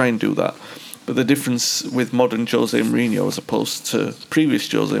they'll try and do that. But the difference with modern Jose Mourinho as opposed to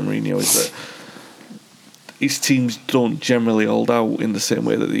previous Jose Mourinho is that his teams don't generally hold out in the same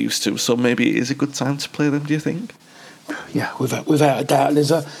way that they used to. So maybe it is a good time to play them, do you think? Yeah, without a doubt.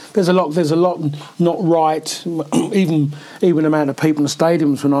 There's a lot not right. Even the amount of people in the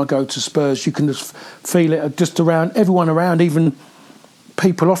stadiums when I go to Spurs, you can just feel it just around everyone around, even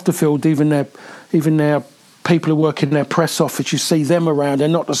people off the field, even their people who work in their press office. You see them around. They're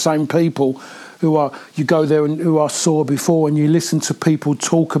not the same people you go there and who I saw before, and you listen to people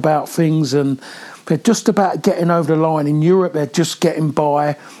talk about things, and they're just about getting over the line. In Europe, they're just getting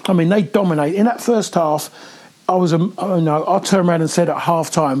by. I mean, they dominate. In that first half, I turned around and said at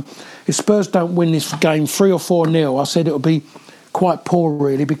half-time, if Spurs don't win this game 3 or 4-0, I said it'll be quite poor,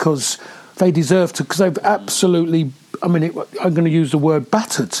 really, because they deserve to, because they've absolutely, I'm going to use the word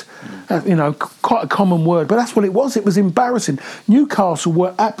battered, quite a common word, but that's what it was. It was embarrassing. Newcastle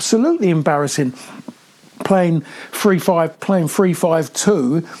were absolutely embarrassing. Playing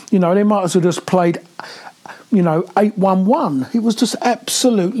 3-5-2, they might as well just played, 8-1-1. It was just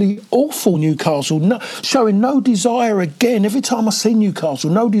absolutely awful, Newcastle. Showing no desire again. Every time I see Newcastle,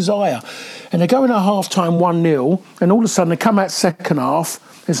 no desire. And they're going at half-time 1-0, and all of a sudden they come out second half,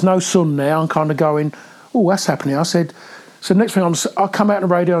 there's no sun there. I'm kind of going, oh, that's happening. I said, so next thing I'll come out on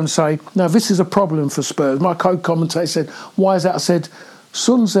the radio and say, now this is a problem for Spurs. My co-commentator said, why is that? I said,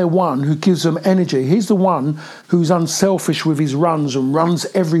 Son's their one who gives them energy. He's the one who's unselfish with his runs and runs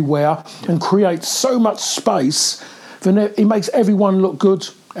everywhere and creates so much space. Then he makes everyone look good.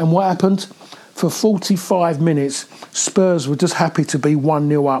 And what happened? For 45 minutes, Spurs were just happy to be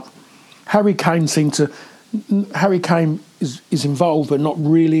 1-0 up. Harry Kane is involved, but not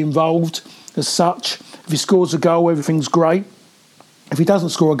really involved as such. If he scores a goal, everything's great. If he doesn't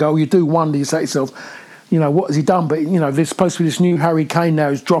score a goal, you do wonder, you say to yourself, what has he done? But, there's supposed to be this new Harry Kane now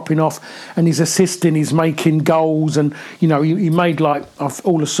who's dropping off and he's assisting, he's making goals. And, he made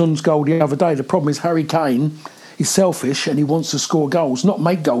all of Son's goal the other day. The problem is Harry Kane is selfish and he wants to score goals, not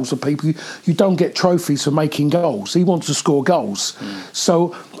make goals for people. You don't get trophies for making goals. He wants to score goals.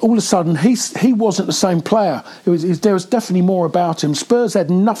 So all of a sudden, he wasn't the same player. There was definitely more about him. Spurs had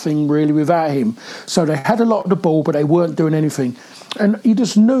nothing really without him. So they had a lot of the ball, but they weren't doing anything. And you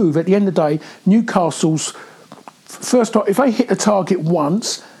just knew that at the end of the day, Newcastle's first time, if they hit the target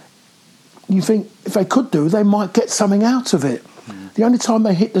once, you think if they could do, they might get something out of it. The only time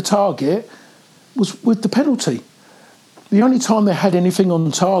they hit the target was with the penalty. The only time they had anything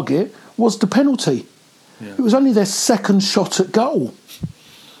on target was the penalty. Yeah. It was only their second shot at goal.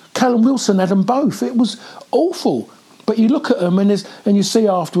 Callum Wilson had them both. It was awful. But you look at them and you see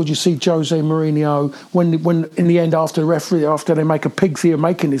afterwards, you see Jose Mourinho, when in the end, after the referee, after they make a pig's ear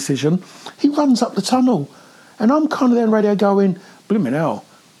making decision, he runs up the tunnel. And I'm kind of there on radio going, blimmin' hell,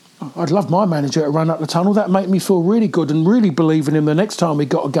 I'd love my manager to run up the tunnel. That made me feel really good and really believe in him the next time we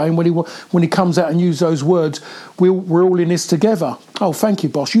got a game when he comes out and uses those words, we're all in this together. Oh, thank you,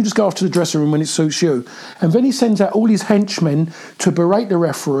 boss. You just go off to the dressing room when it suits you. And then he sends out all his henchmen to berate the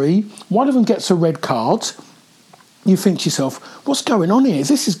referee. One of them gets a red card. You think to yourself, what's going on here?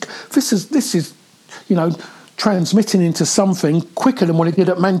 This is, transmitting into something quicker than what it did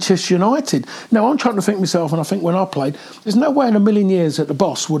at Manchester United. Now, I'm trying to think myself, and I think when I played, there's no way in a million years that the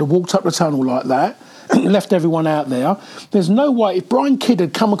boss would have walked up the tunnel like that and left everyone out there. There's no way. If Brian Kidd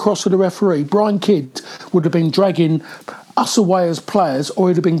had come across with the referee, Brian Kidd would have been dragging us away as players, or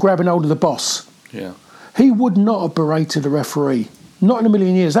he'd have been grabbing hold of the boss. Yeah. He would not have berated the referee. Not in a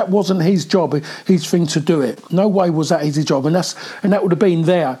million years. That wasn't his job, his thing to do it. No way was that his job. And that would have been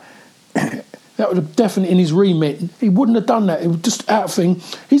there. That would have definitely in his remit. He wouldn't have done that. It was just out of thing.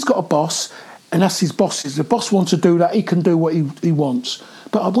 He's got a boss, and that's his boss. If the boss wants to do that, he can do what he wants.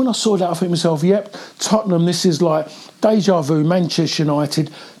 But when I saw that, I think to myself, yep, Tottenham, this is like deja vu, Manchester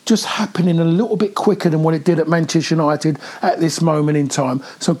United, just happening a little bit quicker than what it did at Manchester United at this moment in time.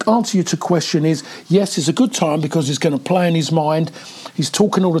 So to answer your question is, yes, it's a good time because he's going to play in his mind. He's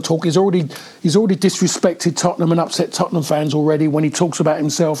talking all the talk. He's already disrespected Tottenham and upset Tottenham fans already when he talks about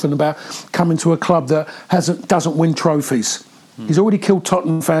himself and about coming to a club that doesn't win trophies. He's already killed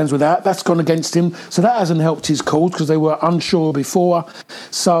Tottenham fans with that. That's gone against him. So that hasn't helped his cause because they were unsure before.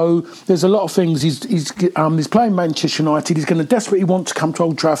 So there's a lot of things. He's playing Manchester United. He's going to desperately want to come to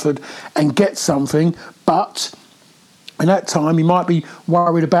Old Trafford and get something. But in that time, he might be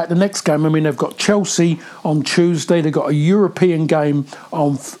worried about the next game. I mean, they've got Chelsea on Tuesday. They've got a European game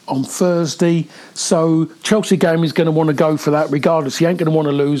on Thursday. So Chelsea game is going to want to go for that regardless. He ain't going to want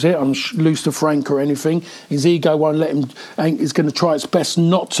to lose it, lose to Frank or anything. His ego won't let him. He's going to try its best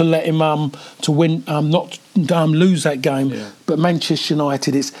not to let him to win, not lose that game. Yeah. But Manchester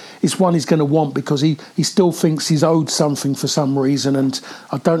United, it's one he's going to want because he still thinks he's owed something for some reason, and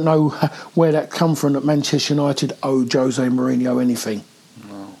I don't know where that come from that Manchester United owed Jose Mourinho anything.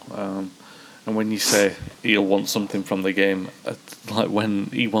 No, and when you say he'll want something from the game, like when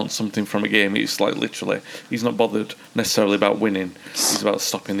he wants something from a game, it's like literally he's not bothered necessarily about winning. He's about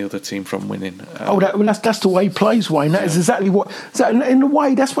stopping the other team from winning. That's the way he plays, Wayne. That is exactly what. In a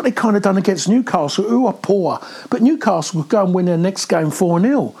way, that's what they kind of done against Newcastle, who are poor. But Newcastle would go and win their next game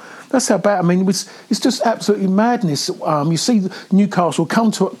 4-0. That's how bad. I mean, it's just absolutely madness. You see Newcastle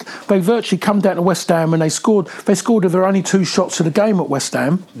they virtually come down to West Ham and they scored with their only 2 shots of the game at West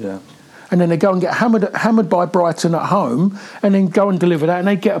Ham. Yeah. And then they go and get hammered by Brighton at home and then go and deliver that and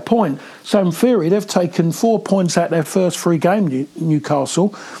they get a point. So in theory, they've taken 4 points out their first 3 games,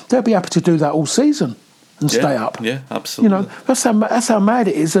 Newcastle. They'll be happy to do that all season and stay up. Yeah, absolutely. That's how mad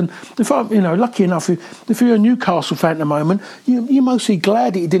it is. And if I'm, lucky enough, if you're a Newcastle fan at the moment, you're mostly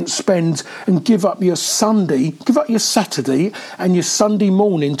glad that you didn't spend and give up your Saturday and your Sunday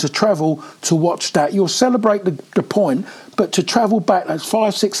morning to travel to watch that. You'll celebrate the point, but to travel back, that's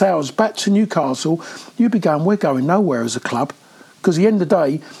 5-6 hours back to Newcastle, you'd be going, we're going nowhere as a club. Because at the end of the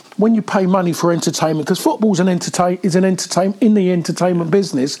day, when you pay money for entertainment, because football's in the entertainment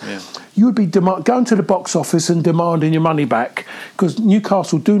business, you would be going to the box office and demanding your money back because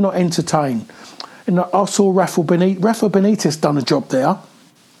Newcastle do not entertain. And I saw Rafa Benitez done a job there,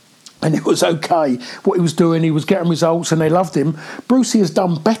 and it was okay what he was doing. He was getting results, and they loved him. Brucey has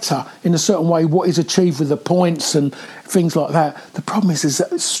done better in a certain way what he's achieved with the points and things like that. The problem is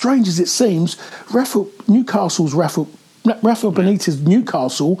that, as strange as it seems, Rafa Benitez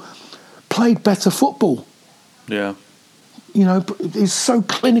Newcastle played better football. Yeah. It's so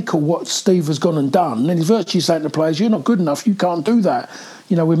clinical what Steve has gone and done, and he's virtually saying to players, you're not good enough, you can't do that.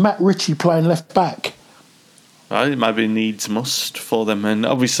 With Matt Ritchie playing left back. It might be needs must for them, and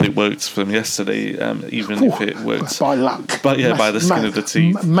obviously it worked for them yesterday, even if it worked by luck. But by the skin of the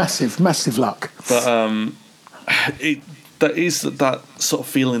teeth. Massive luck. But that is that sort of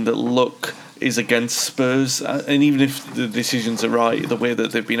feeling that luck is against Spurs, and even if the decisions are right, the way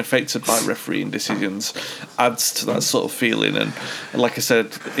that they've been affected by refereeing decisions adds to that sort of feeling. And like I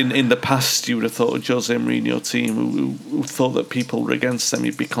said, in the past, you would have thought a Jose Mourinho team who thought that people were against them,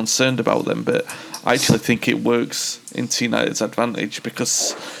 you'd be concerned about them. But I actually think it works into United's advantage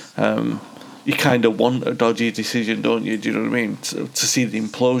because you kind of want a dodgy decision, don't you? Do you know what I mean? To see the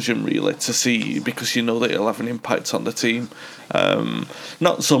implosion, really, because you know that it'll have an impact on the team.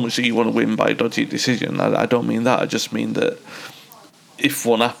 Not so much that you want to win by a dodgy decision. I don't mean that. I just mean that if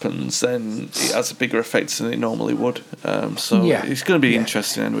one happens, then it has a bigger effect than it normally would. So Yeah. it's going to be Yeah.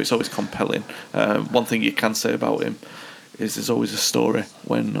 interesting anyway. It's always compelling. One thing you can say about him is there's always a story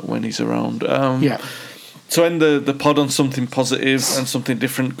when he's around. Yeah. To end the pod on something positive and something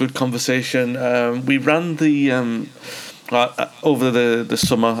different, good conversation. We ran the over the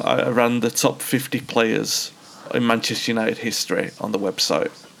summer. I ran the top 50 players in Manchester United history on the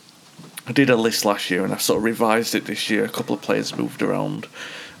website. I did a list last year and I've sort of revised it this year. A couple of players moved around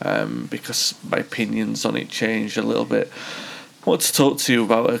because my opinions on it changed a little bit. I want to talk to you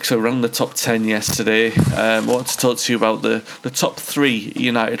about, because I ran the top 10 yesterday. I want to talk to you about the top 3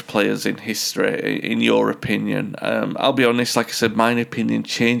 United players in history, in your opinion. I'll be honest, like I said, my opinion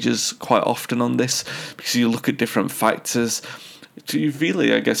changes quite often on this because you look at different factors.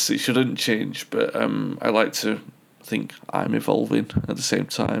 Really, I guess it shouldn't change, but I like to think I'm evolving at the same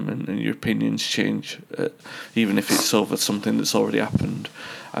time, and your opinions change, even if it's over something that's already happened.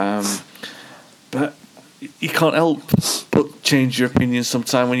 But you can't help but change your opinion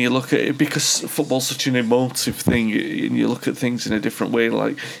sometime when you look at it, because football's such an emotive thing, and you look at things in a different way.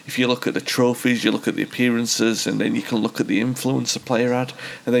 Like if you look at the trophies, you look at the appearances, and then you can look at the influence a player had,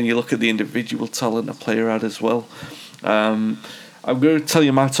 and then you look at the individual talent a player had as well. I'm going to tell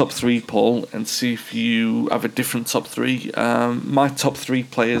you my top 3, Paul, and see if you have a different top 3. My top 3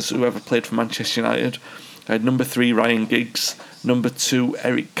 players who ever played for Manchester United. I had number 3 Ryan Giggs, number 2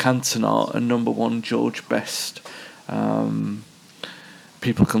 Eric Cantona, and number 1 George Best.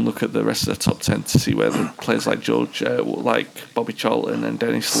 People can look at the rest of the top 10 to see where the players like George, like Bobby Charlton and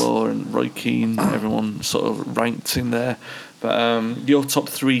Dennis Law and Roy Keane, everyone sort of ranked in there. But your top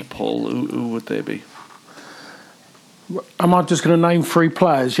 3, Paul, who would they be? Am I just going to name 3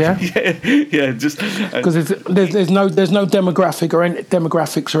 players? Yeah. yeah. Just because there's no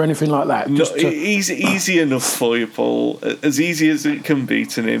demographics or anything like that. No, easy enough for you, Paul. As easy as it can be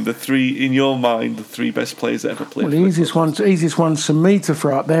to name the 3 in your mind, the 3 best players that ever played. Well, the easiest ones for me to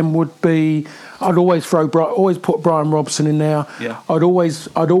throw out then would be, I'd always put Brian Robson in there. Yeah. I'd always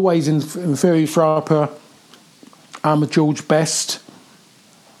in theory throw up a George Best,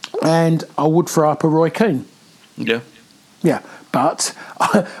 and I would throw up a Roy Keane. Yeah. Yeah, but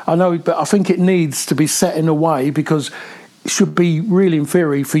I know, but I think it needs to be set in a way, because it should be really, in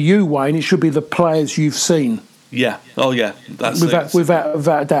theory, for you, Wayne, it should be the players you've seen. Yeah. Oh, yeah. That's without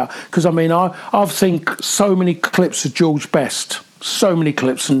a doubt. Because, I mean, I've seen so many clips of George Best,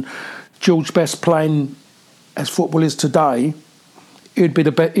 and George Best playing as football is today, it would be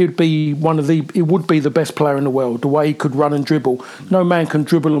the best player in the world. The way he could run and dribble, no man can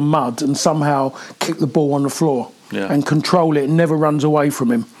dribble on mud and somehow kick the ball on the floor. Yeah. And control it and never runs away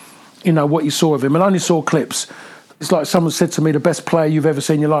from him. You know, what you saw of him. And I only saw clips. It's like someone said to me, the best player you've ever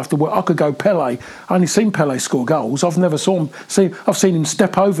seen in your life. I could go Pele. I only seen Pele score goals. I've never I've seen him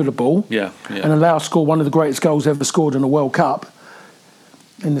step over the ball and allow score one of the greatest goals ever scored in a World Cup.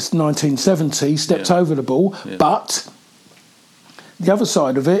 In the 1970s, stepped over the ball. Yeah. But the other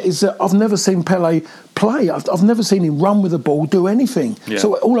side of it is that I've never seen Pele play. I've never seen him run with the ball, do anything. Yeah.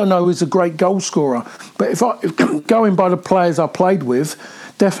 So all I know is a great goal scorer. But if going by the players I played with,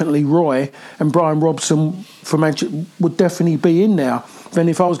 definitely Roy and Brian Robson for Manchester would definitely be in there. Then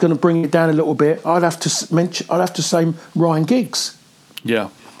if I was going to bring it down a little bit, I'd have to say Ryan Giggs. Yeah.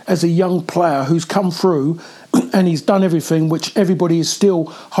 As a young player who's come through and he's done everything, which everybody is still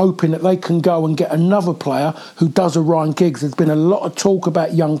hoping that they can go and get another player who does a Ryan Giggs. There's been a lot of talk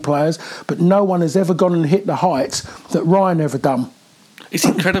about young players, but no one has ever gone and hit the heights that Ryan ever done. It's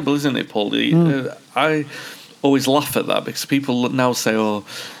incredible, isn't it, Paul? I always laugh at that, because people now say, oh,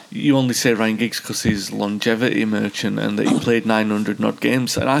 you only say Ryan Giggs because he's longevity merchant and that he played 900 odd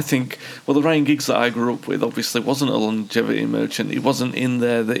games. And I think, well, the Ryan Giggs that I grew up with obviously wasn't a longevity merchant. He wasn't in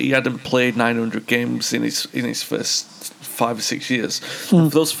there, that he hadn't played 900 games in his first 5 or 6 years. For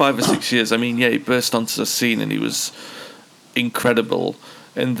those 5 or 6 years, I mean, yeah, he burst onto the scene and he was incredible.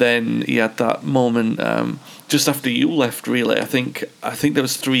 And then he had that moment just after you left, really. I think there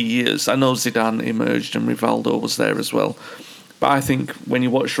was 3 years. I know Zidane emerged and Rivaldo was there as well. But I think when you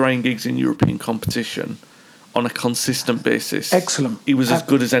watch Ryan Giggs in European competition on a consistent basis, excellent. He was as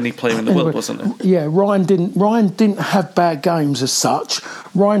good as any player in the world, wasn't he? Yeah, Ryan didn't have bad games as such.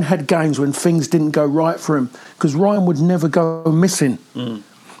 Ryan had games when things didn't go right for him, because Ryan would never go missing.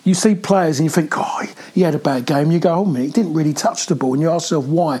 You see players and you think, oh, he had a bad game. You go, oh, man, he didn't really touch the ball. And you ask yourself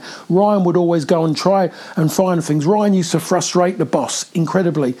why. Ryan would always go and try and find things. Ryan used to frustrate the boss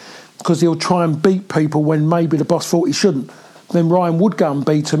incredibly, because he'll try and beat people when maybe the boss thought he shouldn't. then Ryan would go and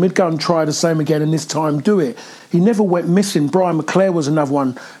beat him. He'd go and try the same again and this time do it. He never went missing. Brian McClare was another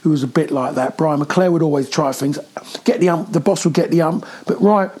one who was a bit like that. Brian McClare would always try things, get the ump, the boss would get the ump,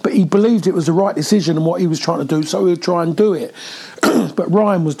 but he believed it was the right decision and what he was trying to do, so he would try and do it. But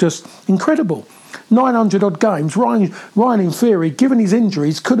Ryan was just incredible. 900 odd games. Ryan, in theory, given his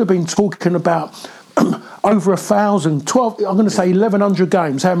injuries, could have been talking about over 1,000, 12, I'm going to say 1,100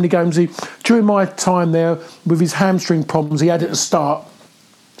 games. How many games during my time there with his hamstring problems he had at the start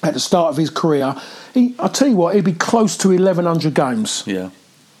of his career, I'll tell you what, he'd be close to 1,100 games. Yeah.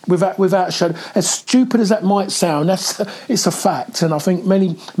 Without a shadow. As stupid as that might sound, it's a fact, and I think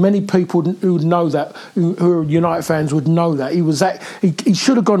many people who would know that, who are United fans, would know that he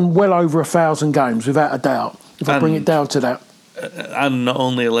should have gone well over 1,000 games without a doubt. If I bring it down to that. And not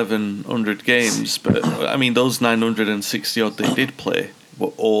only 1,100 games, but I mean those 960 odd they did play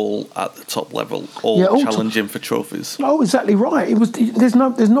were all at the top level, all challenging for trophies. Oh, exactly right. There's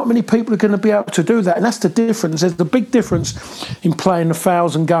not many people who are going to be able to do that, and that's the difference. There's the big difference in playing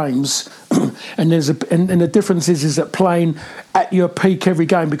 1,000 games, and the difference is that playing at your peak every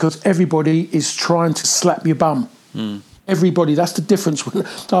game, because everybody is trying to slap your bum. Everybody, that's the difference.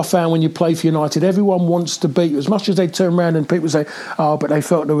 I found when you play for United, everyone wants to beat you. As much as they turn around and people say, oh, but they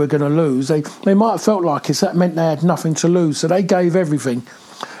felt they were going to lose, they might have felt like that meant they had nothing to lose, so they gave everything.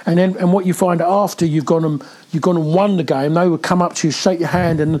 And what you find after you've gone and won the game, they would come up to you, shake your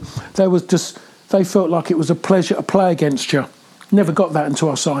hand, and they felt like it was a pleasure to play against you. Never got that until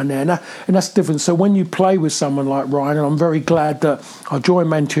I signed there, and that's different. So when you play with someone like Ryan, and I'm very glad that I joined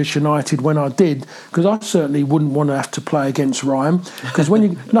Manchester United when I did, because I certainly wouldn't want to have to play against Ryan, because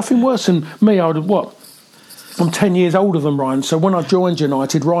nothing worse than me. I'm 10 years older than Ryan, so when I joined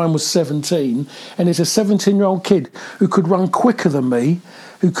United, Ryan was 17, and he's a 17-year-old kid who could run quicker than me,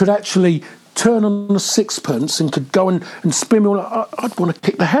 who could actually turn on a sixpence and could go and spin me all. I'd want to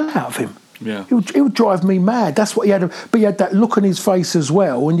kick the hell out of him. Yeah, it would drive me mad. That's what he had. But he had that look on his face as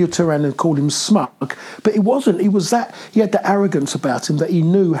well. And you turn around and called him smug, but it wasn't. He had that arrogance about him that he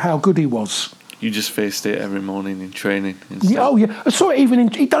knew how good he was. You just faced it every morning in training. I saw it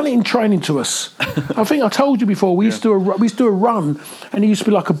he done it in training to us. I think I told you before. We used to do a run, and it used to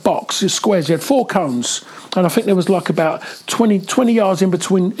be like a box, it's squares. You had 4 cones, and I think there was like about 20 yards in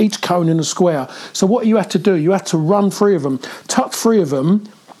between each cone and a square. So what you had to do, you had to run 3 of them, tuck 3 of them.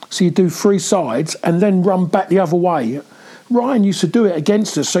 So you do 3 sides and then run back the other way. Ryan used to do it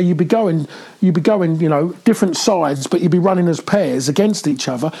against us. So you'd be going, different sides, but you'd be running as pairs against each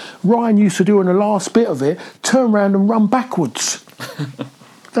other. Ryan used to do in the last bit of it, turn around and run backwards.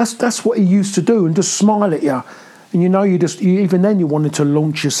 That's what he used to do, and just smile at you. And even then you wanted to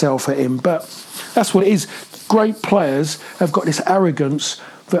launch yourself at him. But that's what it is. Great players have got this arrogance,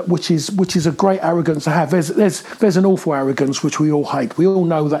 which is a great arrogance to have. There's an awful arrogance which we all hate. We all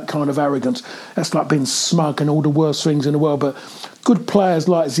know that kind of arrogance. That's like being smug and all the worst things in the world. But good players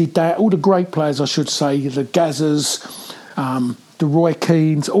like Zidane, all the great players, I should say, the Gazzas, the Roy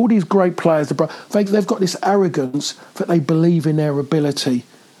Keanes, all these great players, they've got this arrogance that they believe in their ability,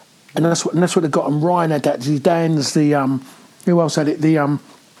 and that's what they've got. And Ryan had that. Zidane's who else had it? I'm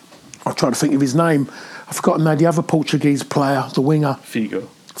trying to think of his name. I've forgotten now. The other Portuguese player, the winger, Figo.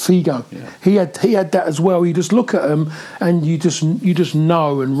 Yeah. He had that as well. You just look at him and you just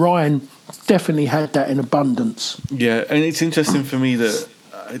know. And Ryan definitely had that in abundance. Yeah, and it's interesting for me that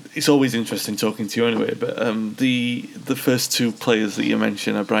it's always interesting talking to you anyway. But the first 2 players that you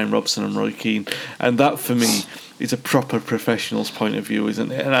mentioned are Brian Robson and Roy Keane, and that for me is a proper professional's point of view,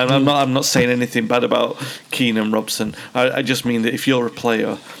 isn't it? And I'm not saying anything bad about Keane and Robson. I just mean that if you're a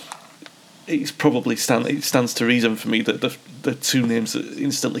player, it stands to reason for me that the 2 names that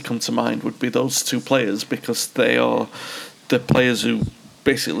instantly come to mind would be those 2 players, because they are the players who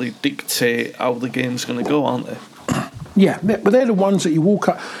basically dictate how the game's going to go, aren't they? Yeah, but they're the ones that you walk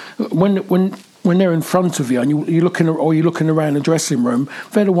up when they're in front of you and you're looking around the dressing room.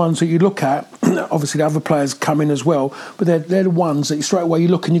 They're the ones that you look at. Obviously, the other players come in as well, but they're the ones that straight away you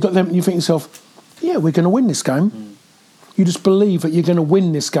look and you got them and you think to yourself, yeah, we're going to win this game. You just believe that you're going to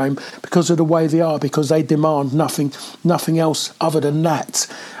win this game because of the way they are, because they demand nothing else other than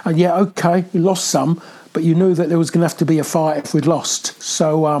that. And yeah, okay, you lost some, but you knew that there was going to have to be a fight if we'd lost.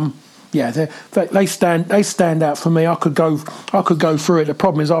 So they stand out for me. I could go through it. The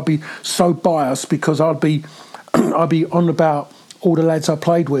problem is I'd be so biased because I'd be on about all the lads I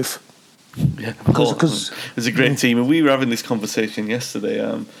played with. Yeah, because it's a great team, and we were having this conversation yesterday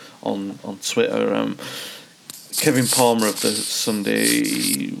on Twitter. Kevin Palmer of the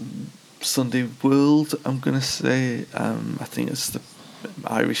Sunday World, I'm going to say. I think it's the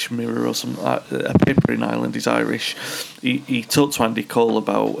Irish Mirror or some a paper in Ireland. He's Irish. He talked to Andy Cole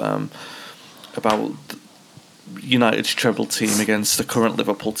about United's treble team against the current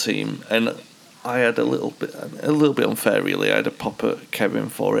Liverpool team, and I had a little bit unfair, really. I had a pop at Kevin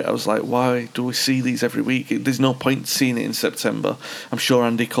for it. I was like, why do we see these every week? There's no point seeing it in September. I'm sure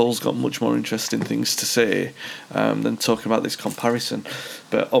Andy Cole's got much more interesting things to say than talking about this comparison.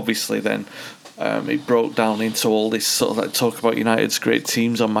 But obviously then it broke down into all this sort of like talk about United's great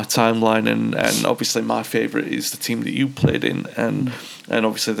teams on my timeline, and obviously my favourite is the team that you played in, and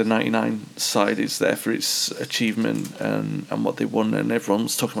obviously the 99 side is there for its achievement and what they won, and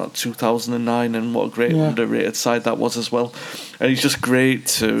everyone's talking about 2009 and what a great underrated side that was as well. And it's just great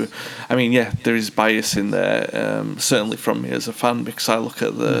to, I mean, there is bias in there, certainly from me as a fan, because I look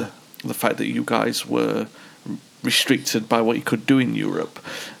at the fact that you guys were restricted by what you could do in Europe.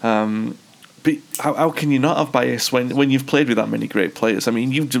 But how can you not have bias when you've played with that many great players? I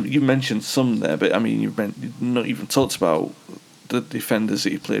mean, you mentioned some there, but I mean, you've not even talked about the defenders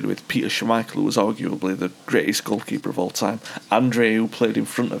that you played with. Peter Schmeichel, who was arguably the greatest goalkeeper of all time. Andre, who played in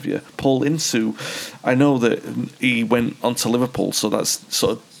front of you. Paul Ince, who I know that he went on to Liverpool, so that's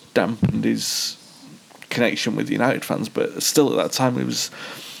sort of dampened his connection with United fans. But still, at that time, it was,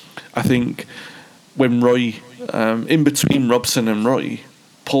 I think, when Roy, in between Robson and Roy,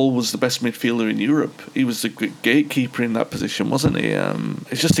 Paul was the best midfielder in Europe. He was the gatekeeper in that position, wasn't he?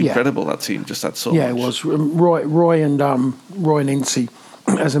 It's just incredible, that team just had so much. Yeah, it was. Roy and Ince,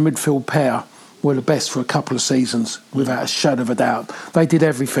 as a midfield pair, were the best for a couple of seasons, without a shadow of a doubt. They did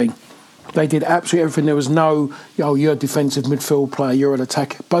everything. They did absolutely everything. There was no, you're a defensive midfield player, you're an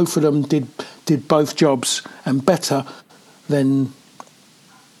attacker. Both of them did both jobs, and better than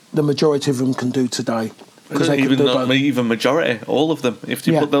the majority of them can do today. Even majority, all of them. If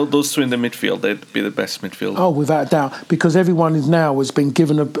you put those two in the midfield, they'd be the best midfield. Oh, without a doubt, because everyone now has been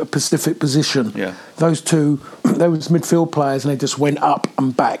given a specific position. Yeah, those two, those midfield players, and they just went up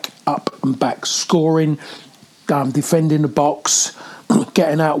and back, scoring, defending the box,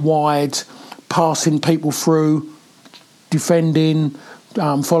 getting out wide, passing people through, defending,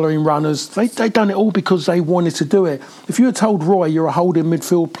 following runners. They done it all because they wanted to do it. If you had told Roy you're a holding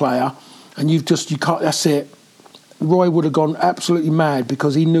midfield player, and you can't, that's it, Roy would have gone absolutely mad,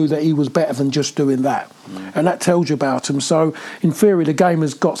 because he knew that he was better than just doing that. And that tells you about him. So in theory, the game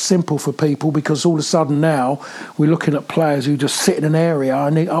has got simple for people, because all of a sudden now we're looking at players who just sit in an area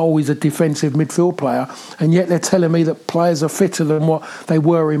and they're always a defensive midfield player, and yet they're telling me that players are fitter than what they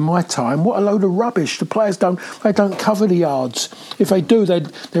were in my time. What a load of rubbish. The players don't cover the yards. If they do,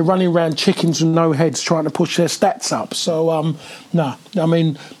 they're running around chickens with no heads trying to push their stats up. So no, I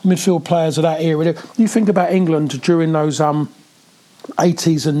mean, midfield players of that era. You think about England during those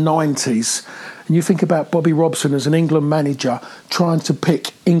 80s and 90s, and you think about Bobby Robson as an England manager trying to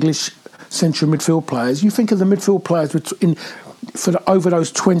pick English central midfield players. You think of the midfield players over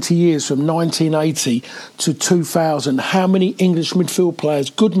those 20 years from 1980 to 2000, how many English midfield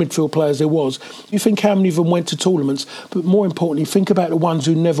players, good midfield players there was. You think how many of them went to tournaments, but more importantly, think about the ones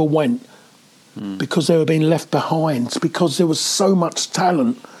who never went because they were being left behind, because there was so much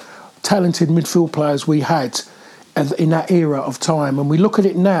talented midfield players we had in that era of time. And we look at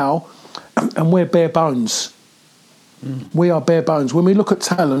it now and we're bare bones. We are bare bones. When we look at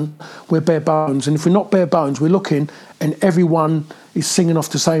talent, we're bare bones. And if we're not bare bones, we're looking and everyone is singing off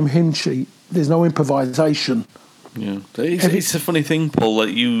the same hymn sheet. There's no improvisation. Yeah, it's a funny thing, Paul, that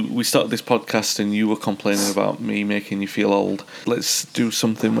we started this podcast and you were complaining about me making you feel old. Let's do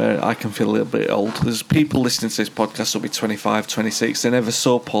something where I can feel a little bit old. There's people listening to this podcast who'll be 25, 26. They never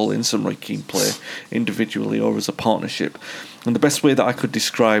saw Paul Ince and Roy Keane play individually or as a partnership. And the best way that I could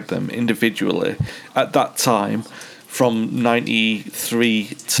describe them individually at that time, from 93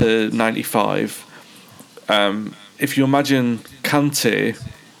 to 95, if you imagine Kante,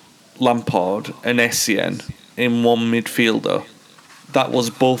 Lampard and Essien in one midfielder, that was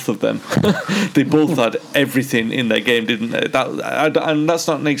both of them. They both had everything in their game, didn't they? And that's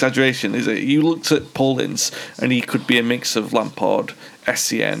not an exaggeration, is it? You looked at Paul Ince and he could be a mix of Lampard,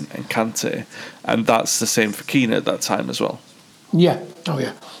 Essien and Kante, and that's the same for Keane at that time as well. Yeah, oh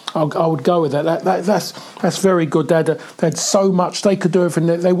yeah. I would go with that. That's very good. They had so much. They could do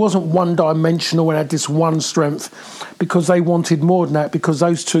everything. They wasn't one-dimensional and had this one strength, because they wanted more than that, because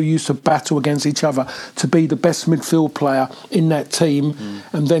those two used to battle against each other to be the best midfield player in that team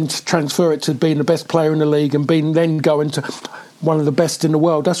and then to transfer it to being the best player in the league and then going to one of the best in the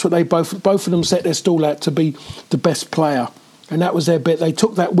world. That's what they both of them set their stall at, to be the best player. And that was their bit. They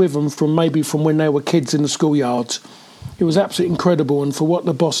took that with them from when they were kids in the schoolyards. It was absolutely incredible, and for what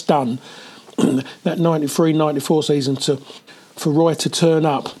the boss done, that 93-94 season, to for Roy to turn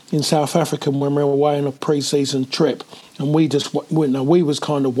up in South Africa when we were away on a pre-season trip, and we was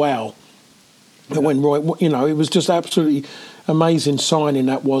kind of wow. And when Roy, it was just absolutely amazing signing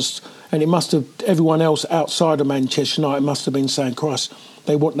that was, and it must have, everyone else outside of Manchester United must have been saying, Christ,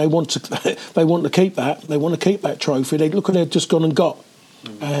 they want to keep that trophy. They look at they've just gone and got,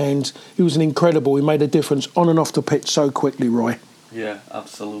 and he was an incredible. He made a difference on and off the pitch so quickly, Roy. Yeah,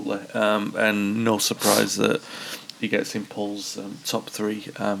 absolutely, and no surprise that he gets in Paul's top three,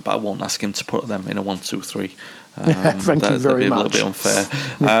 but I won't ask him to put them in a 1, 2, 3. Thank you very much. That'd be a little bit unfair.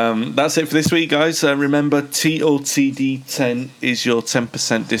 That's it for this week, guys. Remember, TOTD10 is your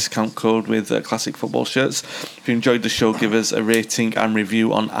 10% discount code with classic football shirts. If you enjoyed the show, give us a rating and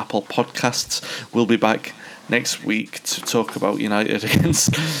review on Apple Podcasts. We'll be back next week to talk about United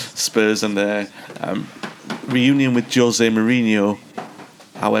against Spurs and their reunion with Jose Mourinho,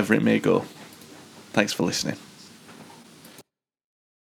 however it may go. Thanks for listening.